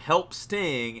T would help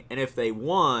Sting, and if they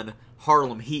won,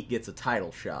 Harlem Heat gets a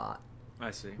title shot. I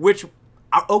see. Which,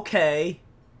 okay,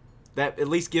 that at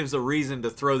least gives a reason to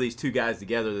throw these 2 guys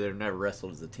together that have never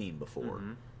wrestled as a team before.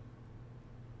 Mm-hmm. –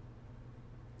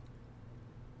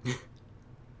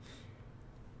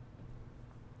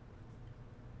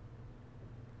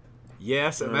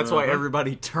 Yes, and that's why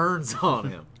everybody turns on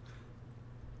him.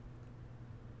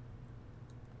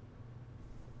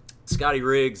 Scotty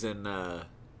Riggs and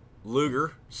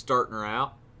Luger starting her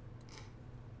out.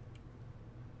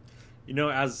 You know,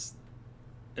 as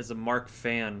a Mark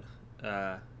fan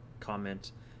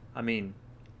comment, I mean,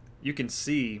 you can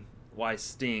see why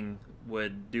Sting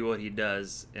would do what he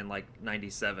does in like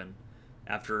 '97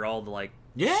 after all the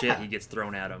shit he gets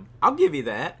thrown at him. I'll give you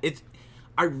that.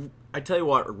 I tell you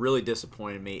what really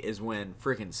disappointed me is when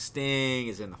freaking Sting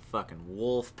is in the fucking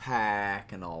Wolf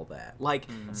Pack and all that. Like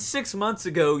 6 months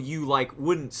ago, you like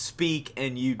wouldn't speak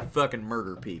and you'd fucking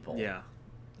murder people. Yeah.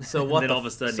 So what? And then all of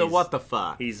a sudden, what the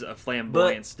fuck? He's a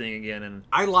flamboyant Sting again, and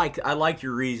I like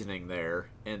your reasoning there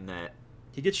in that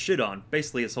he gets shit on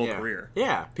basically his whole career.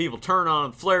 Yeah, people turn on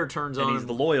him. Flair turns on him. And he's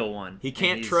the loyal one. He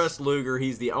can't trust Luger.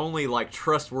 He's the only like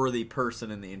trustworthy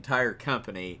person in the entire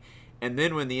company. And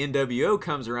then when the NWO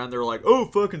comes around, they're like, "Oh,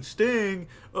 fucking Sting!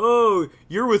 Oh,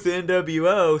 you're with the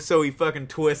NWO." So he fucking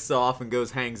twists off and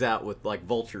goes hangs out with like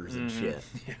vultures and shit.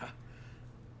 Yeah.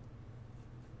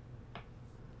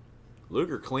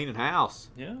 Luger cleaning house.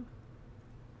 Yeah.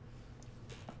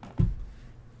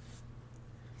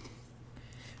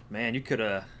 Man, you could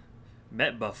have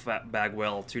met Buff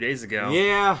Bagwell 2 days ago.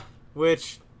 Yeah,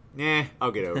 which,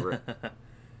 I'll get over it.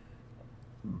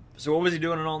 So what was he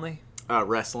doing in Olney?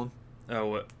 Wrestling.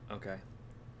 Oh, okay.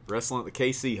 Wrestling at the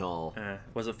KC Hall.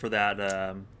 Was it for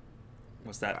that,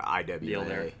 what's that IWA. deal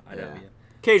there? Yeah. IWA.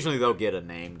 Occasionally they'll get a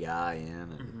name guy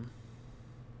in. And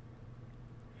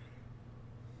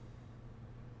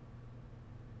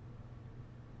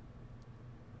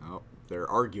Oh, they're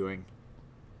arguing.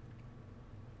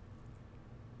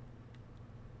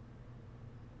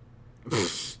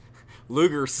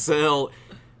 Luger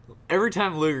every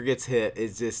time Luger gets hit,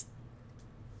 it's just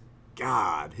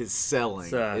God, his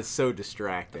selling is so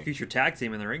distracting. Future tag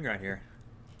team in the ring right here.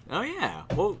 Oh yeah.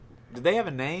 Well, did they have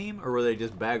a name or were they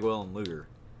just Bagwell and Luger?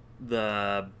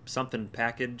 The something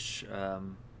package. I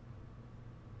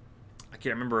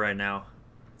can't remember right now.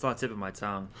 It's on the tip of my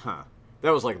tongue. Huh.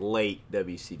 That was like late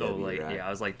WCW, Oh, late. right? Yeah, it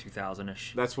was like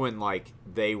 2000-ish. That's when like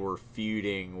they were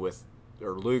feuding with,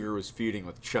 or Luger was feuding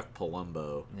with Chuck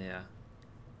Palumbo. Yeah.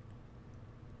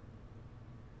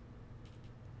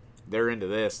 They're into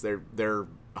this. They're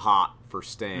hot for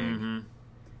Sting. Mm-hmm.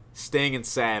 Sting and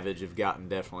Savage have gotten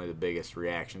definitely the biggest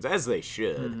reactions, as they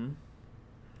should. Mm-hmm.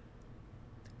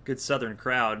 Good Southern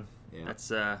crowd. Yeah. That's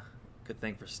a good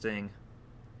thing for Sting.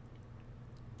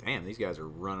 Damn, these guys are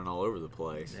running all over the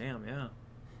place. Damn, yeah.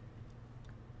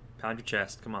 Pound your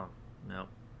chest. Come on. No.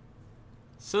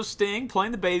 So Sting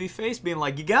playing the babyface, being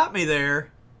like, "You got me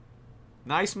there.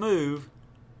 Nice move."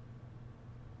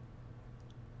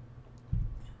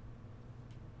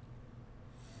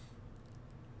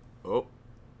 Oh,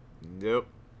 nope.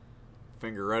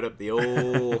 Finger right up the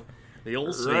old, The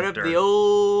old right up sphincter. the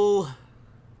old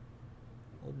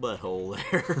butthole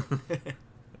there.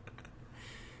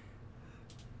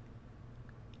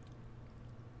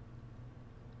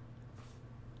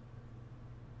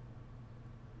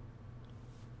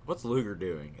 What's Luger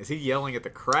doing? Is he yelling at the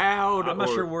crowd? I'm not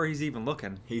or sure where he's even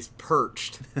looking. He's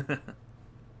perched.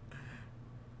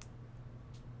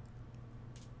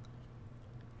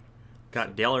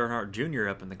 Got Dale Earnhardt Jr.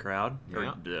 up in the crowd.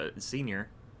 Yeah. Or senior.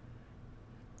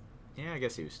 Yeah, I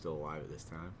guess he was still alive at this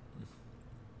time.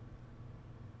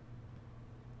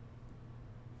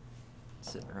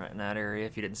 Sitting right in that area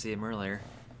if you didn't see him earlier.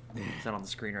 It's not on the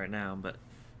screen right now, but...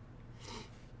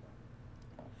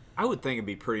 I would think it'd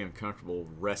be pretty uncomfortable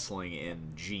wrestling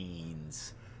in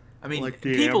jeans. I mean, Like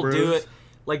Dean people do Ambrose? it.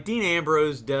 Like Dean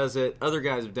Ambrose does it. Other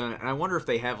guys have done it. And I wonder if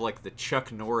they have like the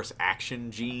Chuck Norris action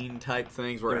jean type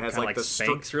things where it They're has kinda like like the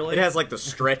Spanx, really? It has like the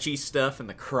stretchy stuff in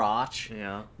the crotch.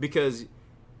 Yeah. Because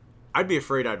I'd be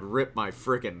afraid I'd rip my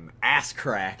freaking ass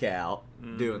crack out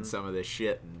Mm-hmm. doing some of this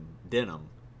shit in denim.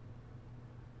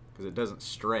 Because it doesn't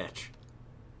stretch.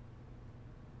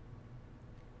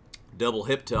 Double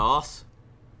hip toss.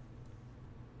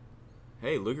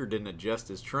 Hey, Luger didn't adjust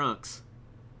his trunks.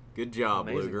 Good job,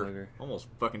 Amazing, Luger. Almost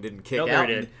fucking didn't kick No, there out.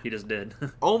 he did. He just did.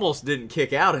 Almost didn't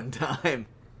kick out in time.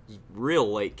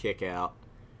 Real late kick out.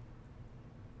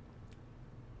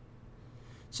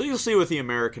 So you'll see with the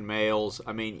American males,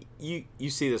 I mean, you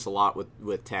see this a lot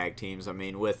with tag teams. I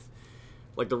mean, with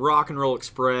like the Rock and Roll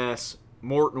Express,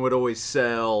 Morton would always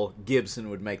sell,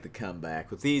 Gibson would make the comeback.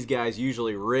 With these guys,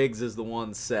 usually Riggs is the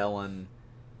one selling,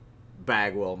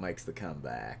 Bagwell makes the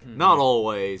comeback. Mm-hmm. Not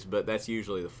always, but that's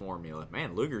usually the formula.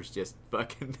 Man, Luger's just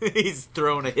fucking, he's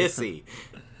throwing a hissy.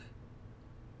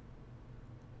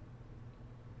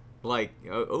 Like,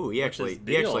 he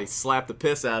actually slapped the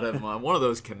piss out of him on one of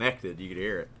those connected. You could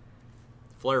hear it.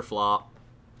 Flair flop.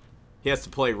 He has to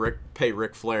pay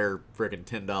Ric Flair freaking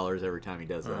 $10 every time he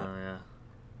does that. Oh, yeah.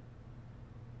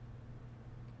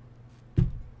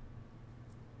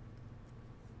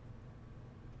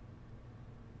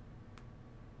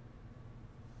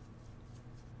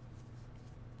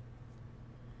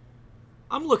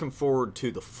 I'm looking forward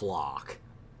to the Flock.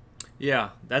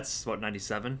 Yeah, that's,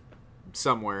 97?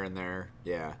 Somewhere in there,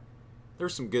 yeah.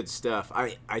 There's some good stuff.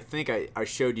 I think I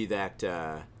showed you that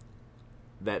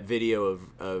that video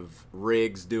of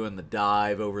Riggs doing the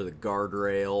dive over the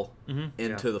guardrail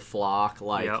into the flock.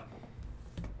 Like, Yep.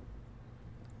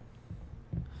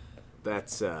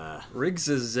 that's... Riggs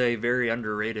is a very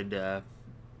underrated I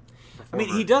mean,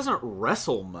 he doesn't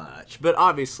wrestle much, but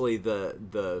obviously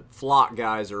the flock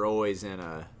guys are always in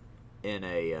a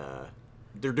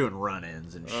they're doing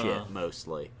run-ins and shit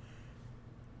mostly.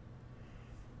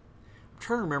 I'm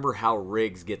trying to remember how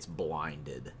Riggs gets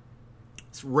blinded.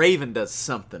 Raven does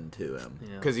something to him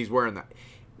because he's wearing that.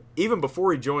 Even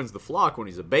before he joins the flock, when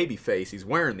he's a babyface, he's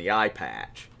wearing the eye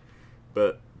patch,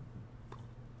 but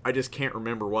I just can't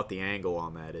remember what the angle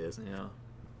on that is. Yeah.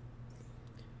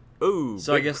 Ooh,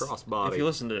 So I big guess crossbody. if you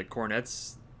listened to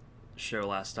Cornette's show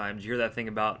last time, did you hear that thing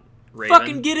about Raven?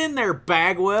 Fucking get in there,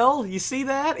 Bagwell. You see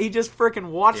that? He just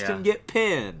freaking watched him get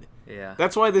pinned. Yeah.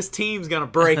 That's why this team's going to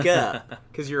break up.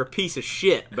 Because you're a piece of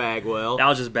shit, Bagwell. That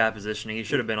was just bad positioning. He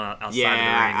should have been outside of the ring.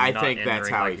 I not think in the that's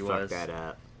ring how like he fucked was. that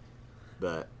up.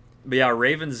 But yeah,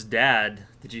 Raven's dad,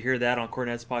 did you hear that on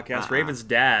Cornette's podcast? Raven's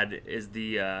dad is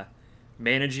the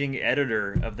managing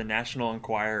editor of the National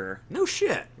Enquirer. no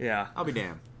shit. Yeah. I'll be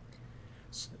damned.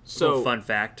 Little fun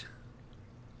fact.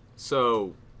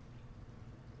 So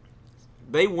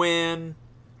they win.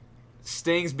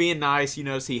 Sting's being nice. You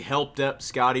notice he helped up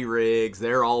Scotty Riggs.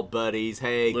 They're all buddies.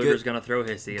 Hey, Luger's going to throw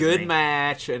hissy. good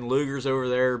match. And Luger's over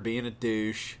there being a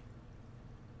douche.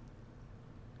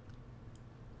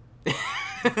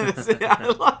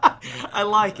 I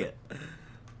like it.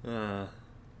 Main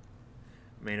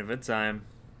event time.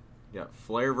 Yeah,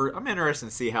 Flair. I'm interested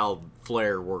to see how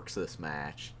Flair works this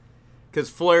match. Because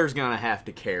Flair's going to have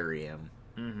to carry him.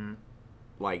 Mm-hmm.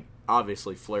 Like,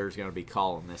 obviously, Flair's going to be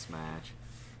calling this match.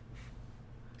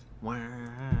 Wow.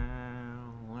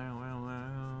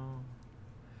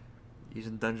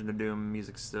 Using Dungeon of Doom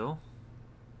music still.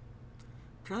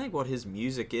 I'm trying to think what his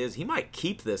music is. He might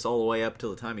keep this all the way up till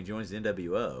the time he joins the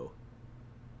NWO.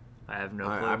 I have no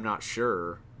clue. I'm not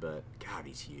sure, but God,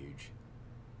 he's huge.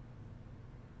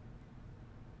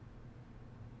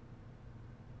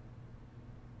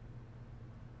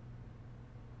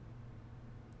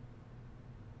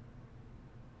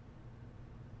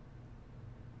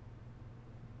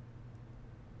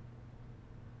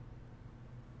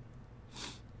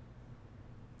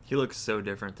 He looks so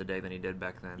different today than he did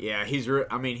back then. Yeah,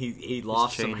 I mean, he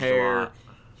lost some changed a hair. lot.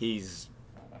 He's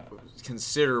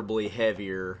considerably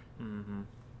heavier. Mm-hmm.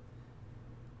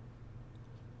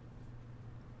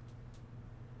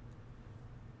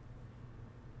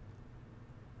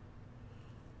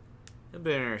 It'll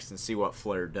be interesting to see what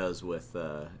Flair does with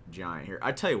Giant here.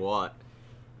 I tell you what,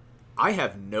 I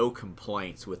have no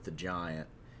complaints with the Giant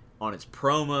on its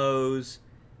promos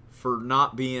for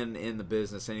not being in the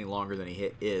business any longer than he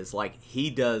is. Like,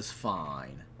 he does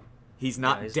fine. He's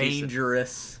not he's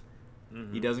dangerous.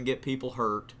 Mm-hmm. He doesn't get people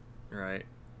hurt. Right.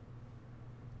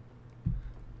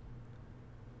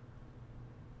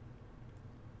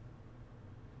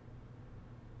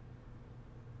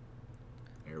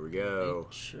 Here we go.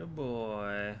 Nature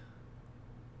Boy.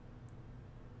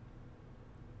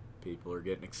 People are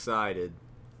getting excited.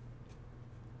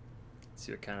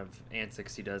 See what kind of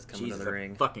antics he does coming Jesus, to the a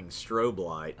ring. fucking strobe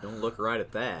light. Don't look right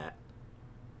at that.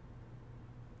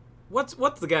 What's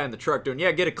the guy in the truck doing?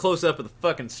 Yeah, get a close up of the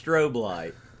fucking strobe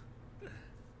light.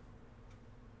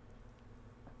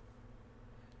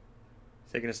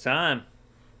 Taking his time.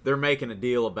 They're making a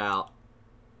deal about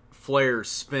Flair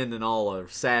spending all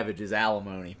of Savage's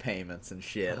alimony payments and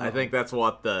shit. I think that's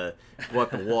what the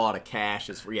wad of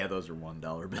cash is for. Yeah, those are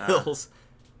 $1 bills.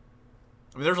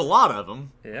 I mean, there's a lot of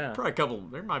them. Yeah. Probably a couple.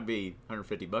 There might be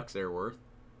 $150 there worth.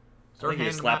 I think he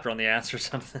just slapped her on the ass or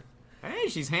something. Hey,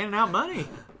 she's handing out money.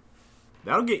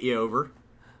 That'll get you over.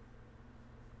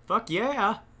 Fuck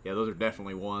yeah. Yeah, those are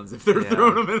definitely ones if they're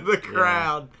throwing them into the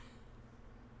crowd.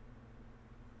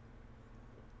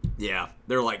 Yeah,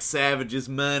 they're like Savage's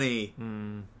money.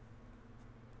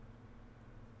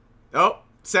 Oh,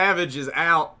 Savage is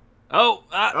out.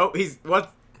 Oh, he's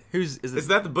what? Is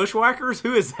that the Bushwhackers?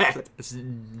 Who is that? It's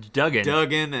Duggan.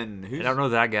 Duggan and who's? I don't know who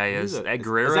that guy is. Who's Ed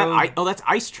Guerrero? That's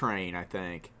Ice Train, I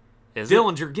think. Is it?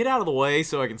 Dillinger, get out of the way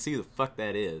so I can see who the fuck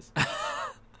that is.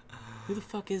 Who the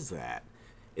fuck is that?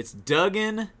 It's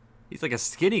Duggan. He's like a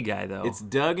skinny guy, though. It's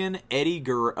Duggan, Eddie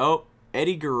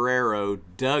Guerrero,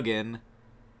 Duggan,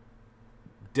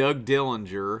 Doug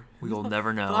Dillinger. We will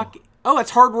never know. Fuck? Oh,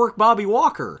 that's Hard Work Bobby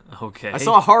Walker. Okay. I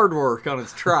saw Hard Work on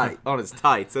his on his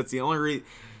tights. That's the only reason.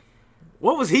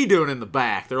 What was he doing in the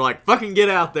back? They're like, fucking get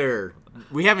out there.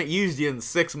 We haven't used you in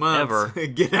 6 months. Ever.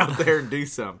 Get out there and do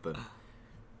something.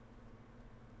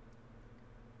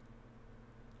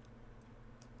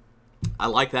 I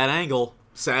like that angle.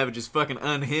 Savage is fucking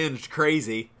unhinged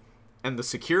crazy. And the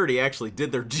security actually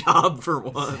did their job for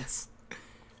once.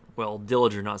 Well,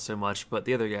 Dillinger not so much, but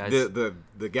the other guys.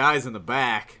 The guys in the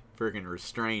back freaking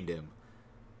restrained him.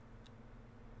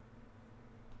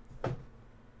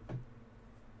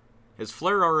 Has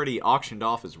Flair already auctioned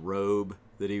off his robe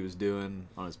that he was doing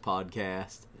on his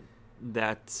podcast?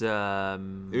 That,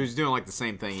 He was doing like the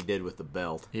same thing he did with the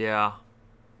belt. yeah.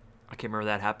 I can't remember if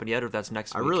that happened yet or if that's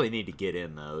next week. I really need to get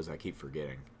in those. I keep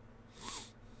forgetting.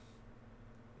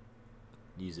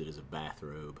 Use it as a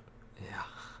bathrobe. Yeah.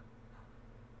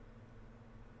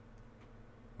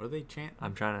 What are they chanting?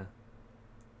 I'm trying to...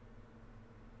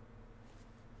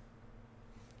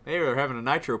 They were having a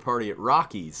Nitro party at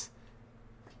Rockies.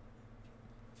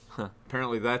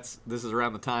 Apparently this is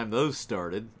around the time those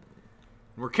started.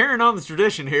 We're carrying on the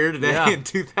tradition here today in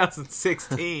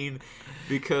 2016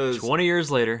 because 20 years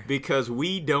later. Because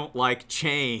we don't like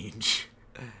change.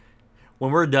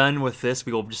 When we're done with this,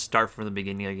 we will just start from the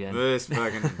beginning again. This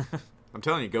fucking... I'm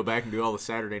telling you, go back and do all the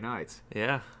Saturday nights.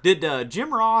 Yeah. Did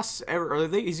Jim Ross ever...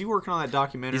 is he working on that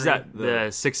documentary? He's at the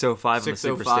 605 on the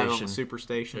Superstation. On the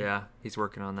Superstation. Yeah, he's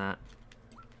working on that.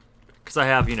 Because I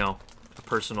have, a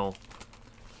personal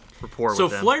rapport so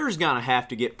with him. So Flair's going to have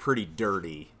to get pretty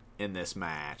dirty in this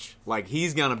match. Like,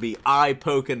 he's going to be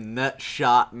eye-poking,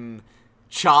 nut-shotting,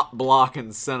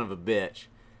 chop-blocking son of a bitch.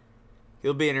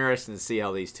 It'll be interesting to see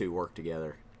how these two work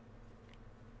together.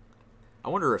 I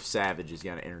wonder if Savage is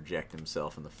going to interject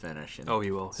himself in the finish. And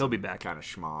he will. He'll be back. Kind of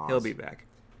schmoz. He'll be back.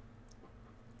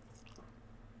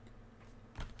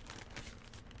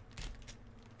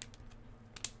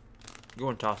 Go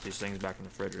and toss these things back in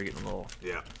the fridge or get them a little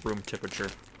room temperature.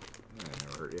 That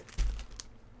never hurt you.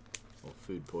 Well,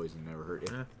 food poison never hurt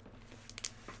you. Yeah.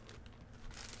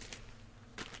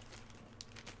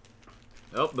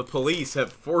 Oh, the police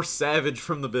have forced Savage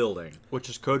from the building. Which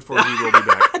is code for he will be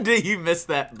back. Did you miss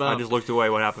that bump? I just looked away.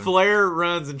 What happened? Flair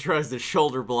runs and tries to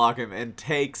shoulder block him and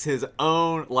takes his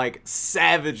own,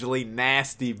 savagely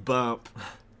nasty bump.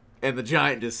 And the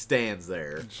Giant just stands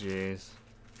there. Jeez.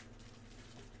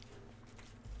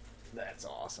 That's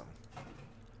awesome.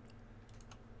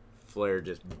 Flair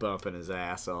just bumping his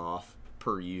ass off,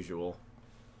 per usual.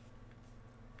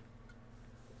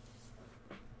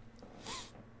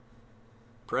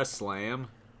 Press slam.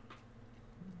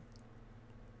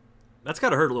 That's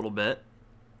got to hurt a little bit.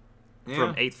 Yeah.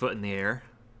 From 8 foot in the air.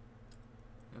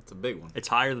 That's a big one. It's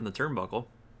higher than the turnbuckle.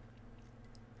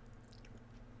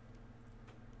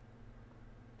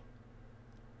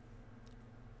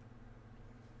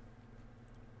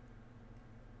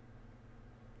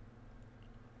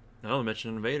 No,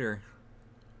 mention Invader.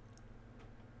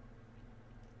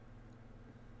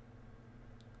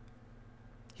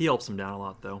 He helps him down a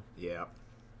lot, though. Yeah.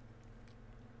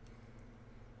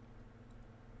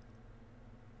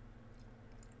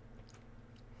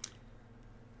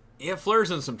 Yeah, Flair's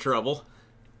in some trouble.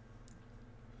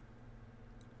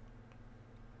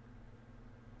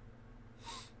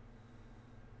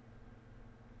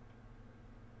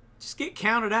 Just get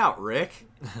counted out, Rick.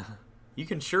 You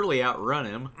can surely outrun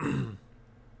him. It'd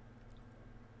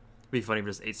be funny if he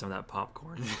just ate some of that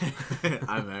popcorn.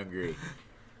 I'm hungry.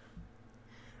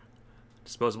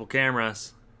 Disposable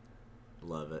cameras.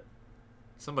 Love it.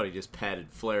 Somebody just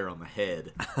patted Flair on the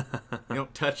head. You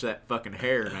don't touch that fucking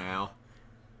hair now.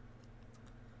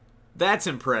 That's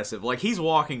impressive. Like, he's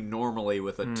walking normally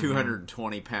with a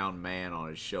 220-pound man on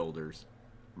his shoulders.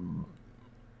 You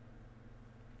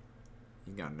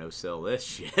gotta no-sell this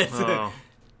shit. Oh.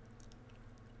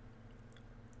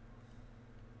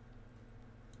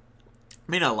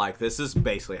 I mean, I like this. This is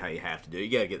basically how you have to do it. You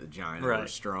gotta get the Giant over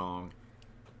strong.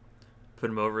 Put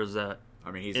him over as that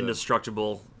he's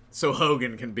indestructible so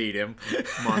Hogan can beat him.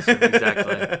 monster.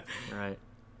 Exactly. Right.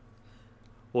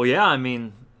 Well, yeah, I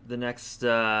mean, the next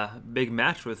big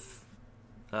match with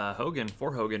Hogan,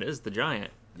 for Hogan, is the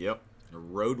Giant. Yep.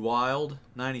 Road Wild,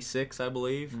 96, I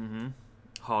believe. Mm-hmm.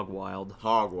 Hog Wild.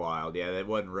 Hog Wild, yeah, that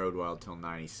wasn't Road Wild till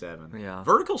 97. Yeah.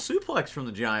 Vertical suplex from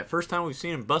the Giant. First time we've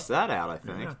seen him bust that out, I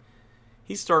think. Yeah.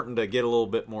 He's starting to get a little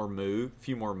bit more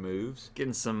few more moves.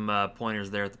 Getting some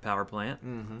pointers there at the power plant.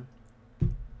 Mm-hmm.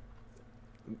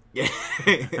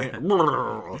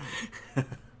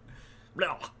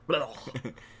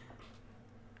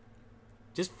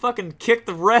 Just fucking kick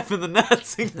the ref in the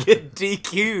nuts and get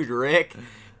DQ'd, Rick.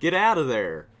 Get out of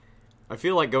there. I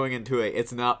feel like going into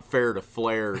it's not fair to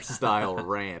Flair style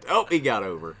rant. Oh, he got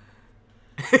over.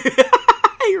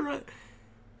 You're right.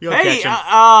 Hey,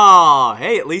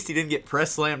 hey, at least he didn't get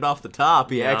press slammed off the top.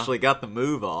 He actually got the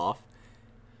move off.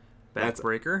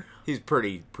 Backbreaker. He's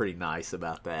pretty nice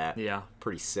about that. Yeah.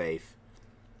 Pretty safe.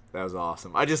 That was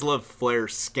awesome. I just love Flair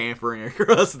scampering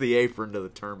across the apron to the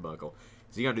turnbuckle.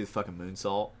 Is he gonna do the fucking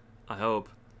moonsault? I hope.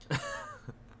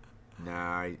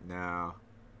 No.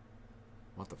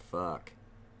 What the fuck?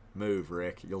 Move,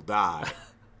 Rick. You'll die.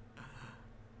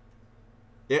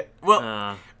 Yeah.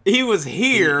 Well, he was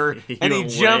here and he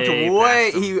jumped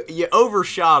way. You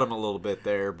overshot him a little bit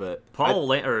there, but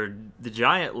The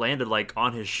Giant landed like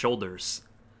on his shoulders,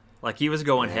 like he was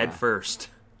going head first.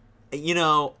 You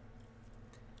know,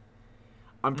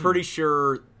 I'm pretty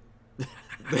sure.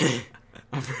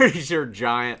 I'm pretty sure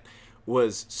Giant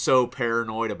was so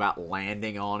paranoid about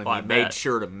landing on him, he made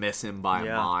sure to miss him by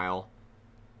a mile.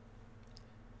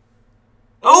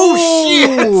 Oh shit!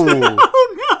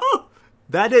 Oh no!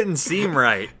 That didn't seem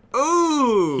right.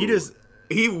 Ooh! He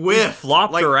whiffed. He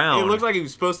flopped around. It looked like he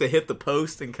was supposed to hit the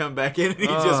post and come back in, and he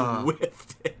just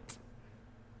whiffed it.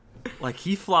 Like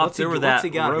he flopped over that. What's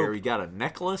he got rope. here? He got a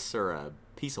necklace or a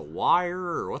piece of wire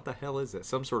or what the hell is that?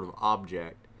 Some sort of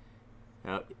object.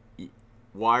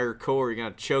 Wire core. You're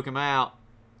gonna choke him out.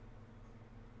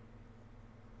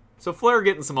 So Flair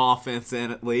getting some offense in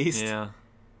at least. Yeah.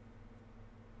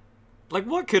 Like,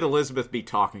 what could Elizabeth be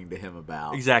talking to him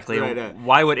about? Exactly. Right,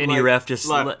 why would any ref just,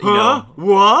 what?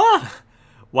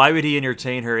 Why would he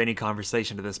entertain her any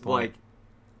conversation to this point?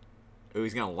 Like,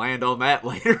 he's going to land on that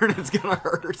later and it's going to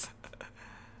hurt.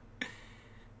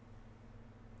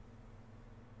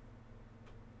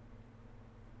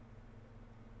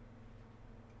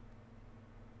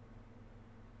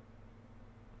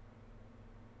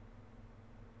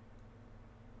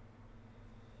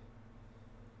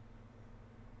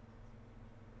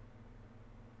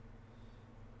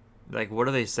 Like, what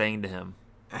are they saying to him?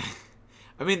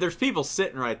 I mean, there's people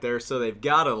sitting right there, so they've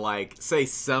got to, like, say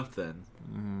something.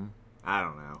 Mm-hmm. I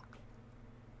don't know.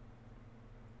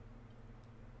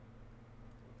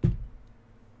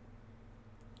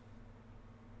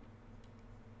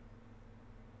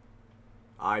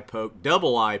 Eye poke,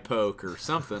 double eye poke, or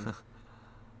something.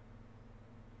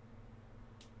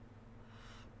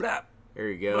 Blah, there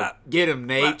you go. blah, get him,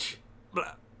 Nate.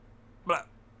 blah, blah,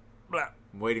 blah.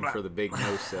 I'm waiting for the big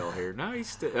no sell here. No, he's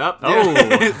still up.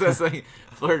 Oh.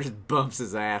 Flair just bumps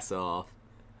his ass off.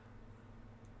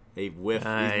 He's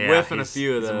whiffing a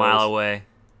few of those. He's a mile away.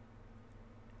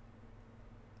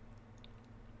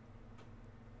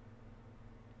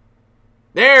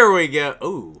 There we go.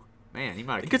 Ooh, man, he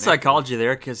might have good psychology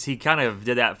there because he kind of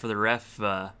did that for the ref.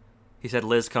 He said,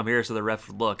 "Liz, come here," so the ref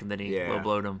would look, and then he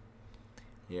low-blowed him.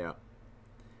 Yeah.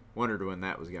 Wondered when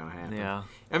that was going to happen. Yeah.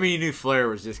 I mean, you knew Flair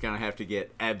was just going to have to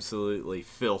get absolutely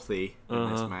filthy in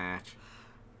this match.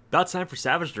 About time for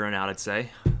Savage to run out, I'd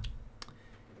say.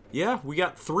 Yeah, we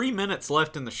got 3 minutes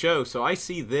left in the show, so I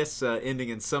see this ending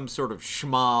in some sort of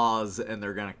schmoz, and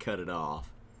they're going to cut it off.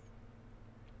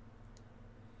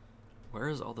 Where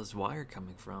is all this wire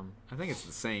coming from? I think it's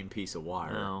the same piece of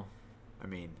wire. No. I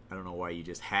mean, I don't know why you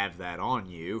just have that on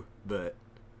you, but...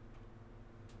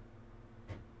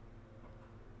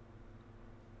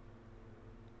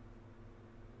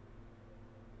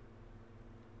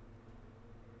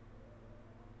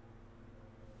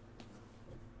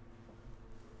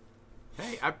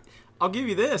 Hey, I'll give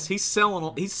you this. He's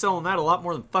selling that a lot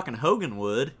more than fucking Hogan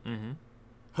would. Mm-hmm.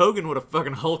 Hogan would have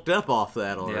fucking hulked up off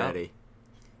that already. Yep.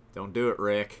 Don't do it,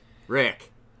 Rick. Rick.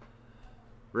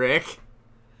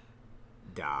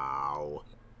 Dow.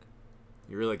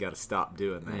 You really got to stop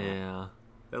doing that. Yeah.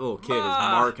 That little kid is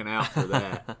marking out for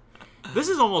that. This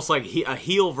is almost like a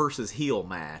heel versus heel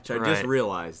match. I just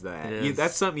realized that.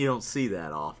 That's something you don't see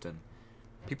that often.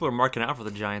 People are marking out for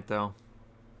the Giant, though.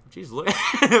 Jeez, look.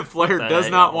 Flair does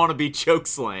not want to be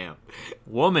chokeslammed.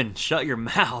 Woman, shut your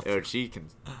mouth. Oh, she can.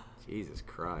 Jesus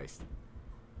Christ.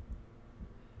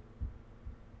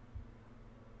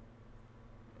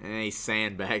 And he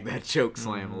sandbagged that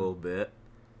chokeslam a little bit.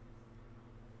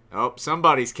 Oh,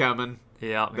 somebody's coming.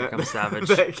 Yeah, here comes Savage.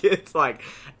 That kid's like,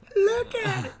 look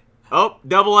at it. Oh,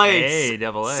 Double A. Hey,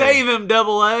 Double A. Save him,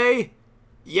 Double A.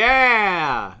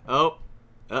 Yeah. Oh.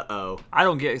 Uh-oh. I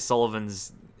don't get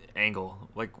Sullivan's angle.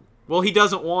 Like, well, he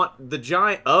doesn't want the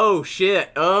Giant. Oh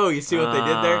shit! Oh, you see what they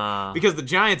did there? Because the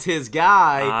Giant's his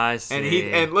guy. I see.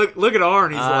 And look at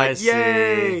Arn. He's like,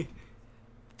 yay!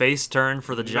 Face turn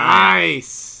for the Giant.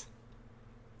 Nice.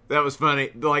 That was funny.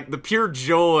 Like the pure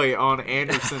joy on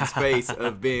Anderson's face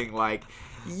of being like,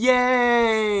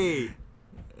 yay!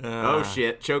 Oh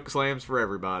shit! Choke slams for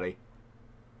everybody.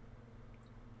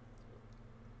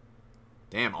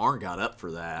 Damn, Arn got up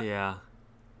for that.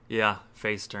 Yeah,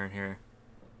 face turn here.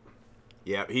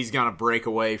 Yeah, he's gonna break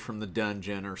away from the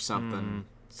dungeon or something,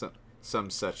 some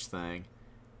such thing.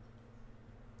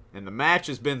 And the match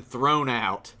has been thrown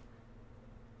out.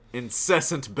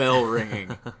 incessant bell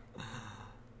ringing.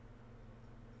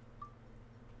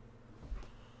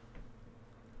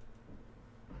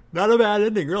 Not a bad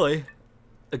ending, really.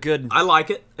 I like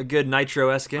it. A good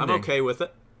Nitro-esque ending. I'm okay with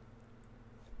it.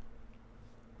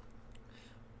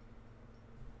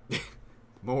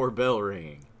 More bell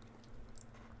ringing.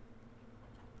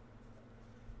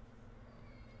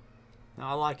 No,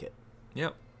 I like it.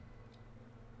 Yep.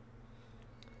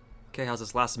 Okay, how's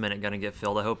this last minute gonna get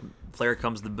filled? I hope Flair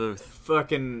comes to the booth.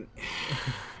 Fucking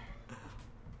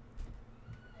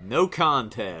no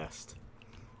contest.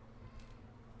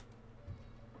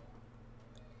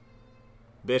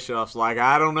 Bischoff's like,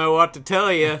 I don't know what to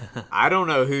tell you. I don't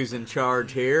know who's in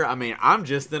charge here. I mean, I'm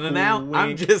just an announcer.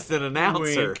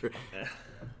 Wink.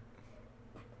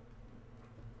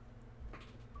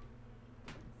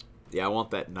 Yeah, I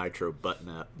want that Nitro button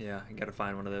up. Yeah, I gotta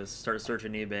find one of those. Start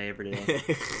searching eBay every day.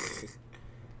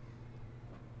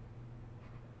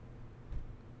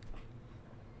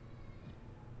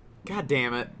 God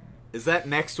damn it. Is that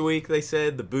next week, they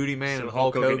said? The Booty Man So and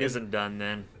Hulk Hogan? isn't done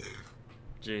then.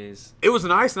 Jeez. It was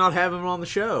nice not having him on the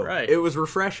show. Right. It was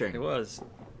refreshing. It was.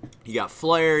 You got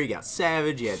Flair, you got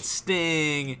Savage, you had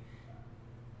Sting.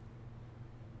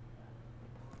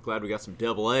 Glad we got some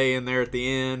Double A in there at the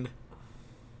end.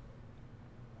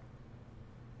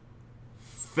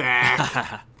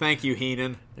 Fact. Thank you,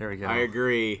 Heenan. There we go. I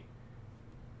agree.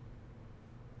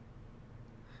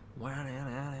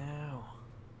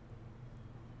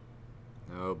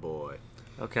 Oh, boy.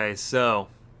 Okay, so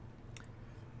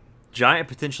Giant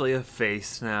potentially a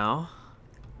face now.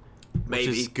 Maybe.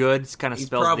 Which is good. It kind of He's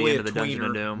spells the probably end a of the Dungeon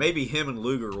of tweener. Doom. Maybe him and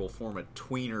Luger will form a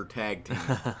tweener tag team.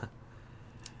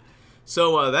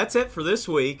 So that's it for this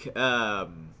week.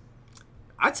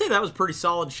 I'd say that was a pretty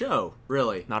solid show,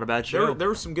 really. Not a bad show. There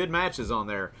were some good matches on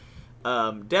there.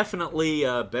 Definitely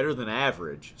better than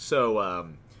average.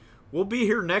 So we'll be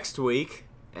here next week.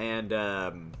 And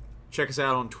check us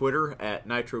out on Twitter at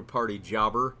Nitro Party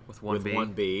Jobber With one B.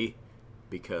 1B,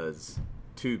 because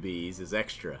 2 B's is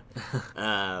extra.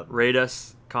 Rate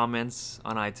us, comments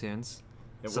on iTunes.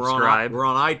 And Subscribe. We're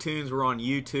on iTunes, we're on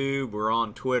YouTube, we're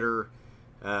on Twitter.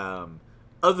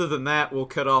 Other than that, we'll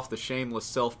cut off the shameless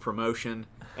self-promotion.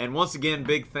 And once again,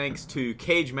 big thanks to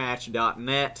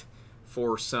CageMatch.net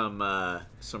for some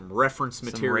reference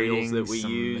materials that we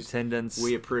some use. attendance.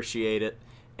 We appreciate it.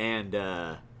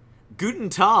 And Guten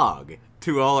Tag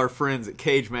to all our friends at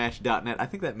CageMatch.net. I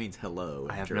think that means hello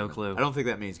in I have German. no clue. I don't think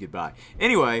that means goodbye.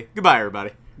 Anyway, goodbye,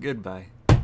 everybody. Goodbye.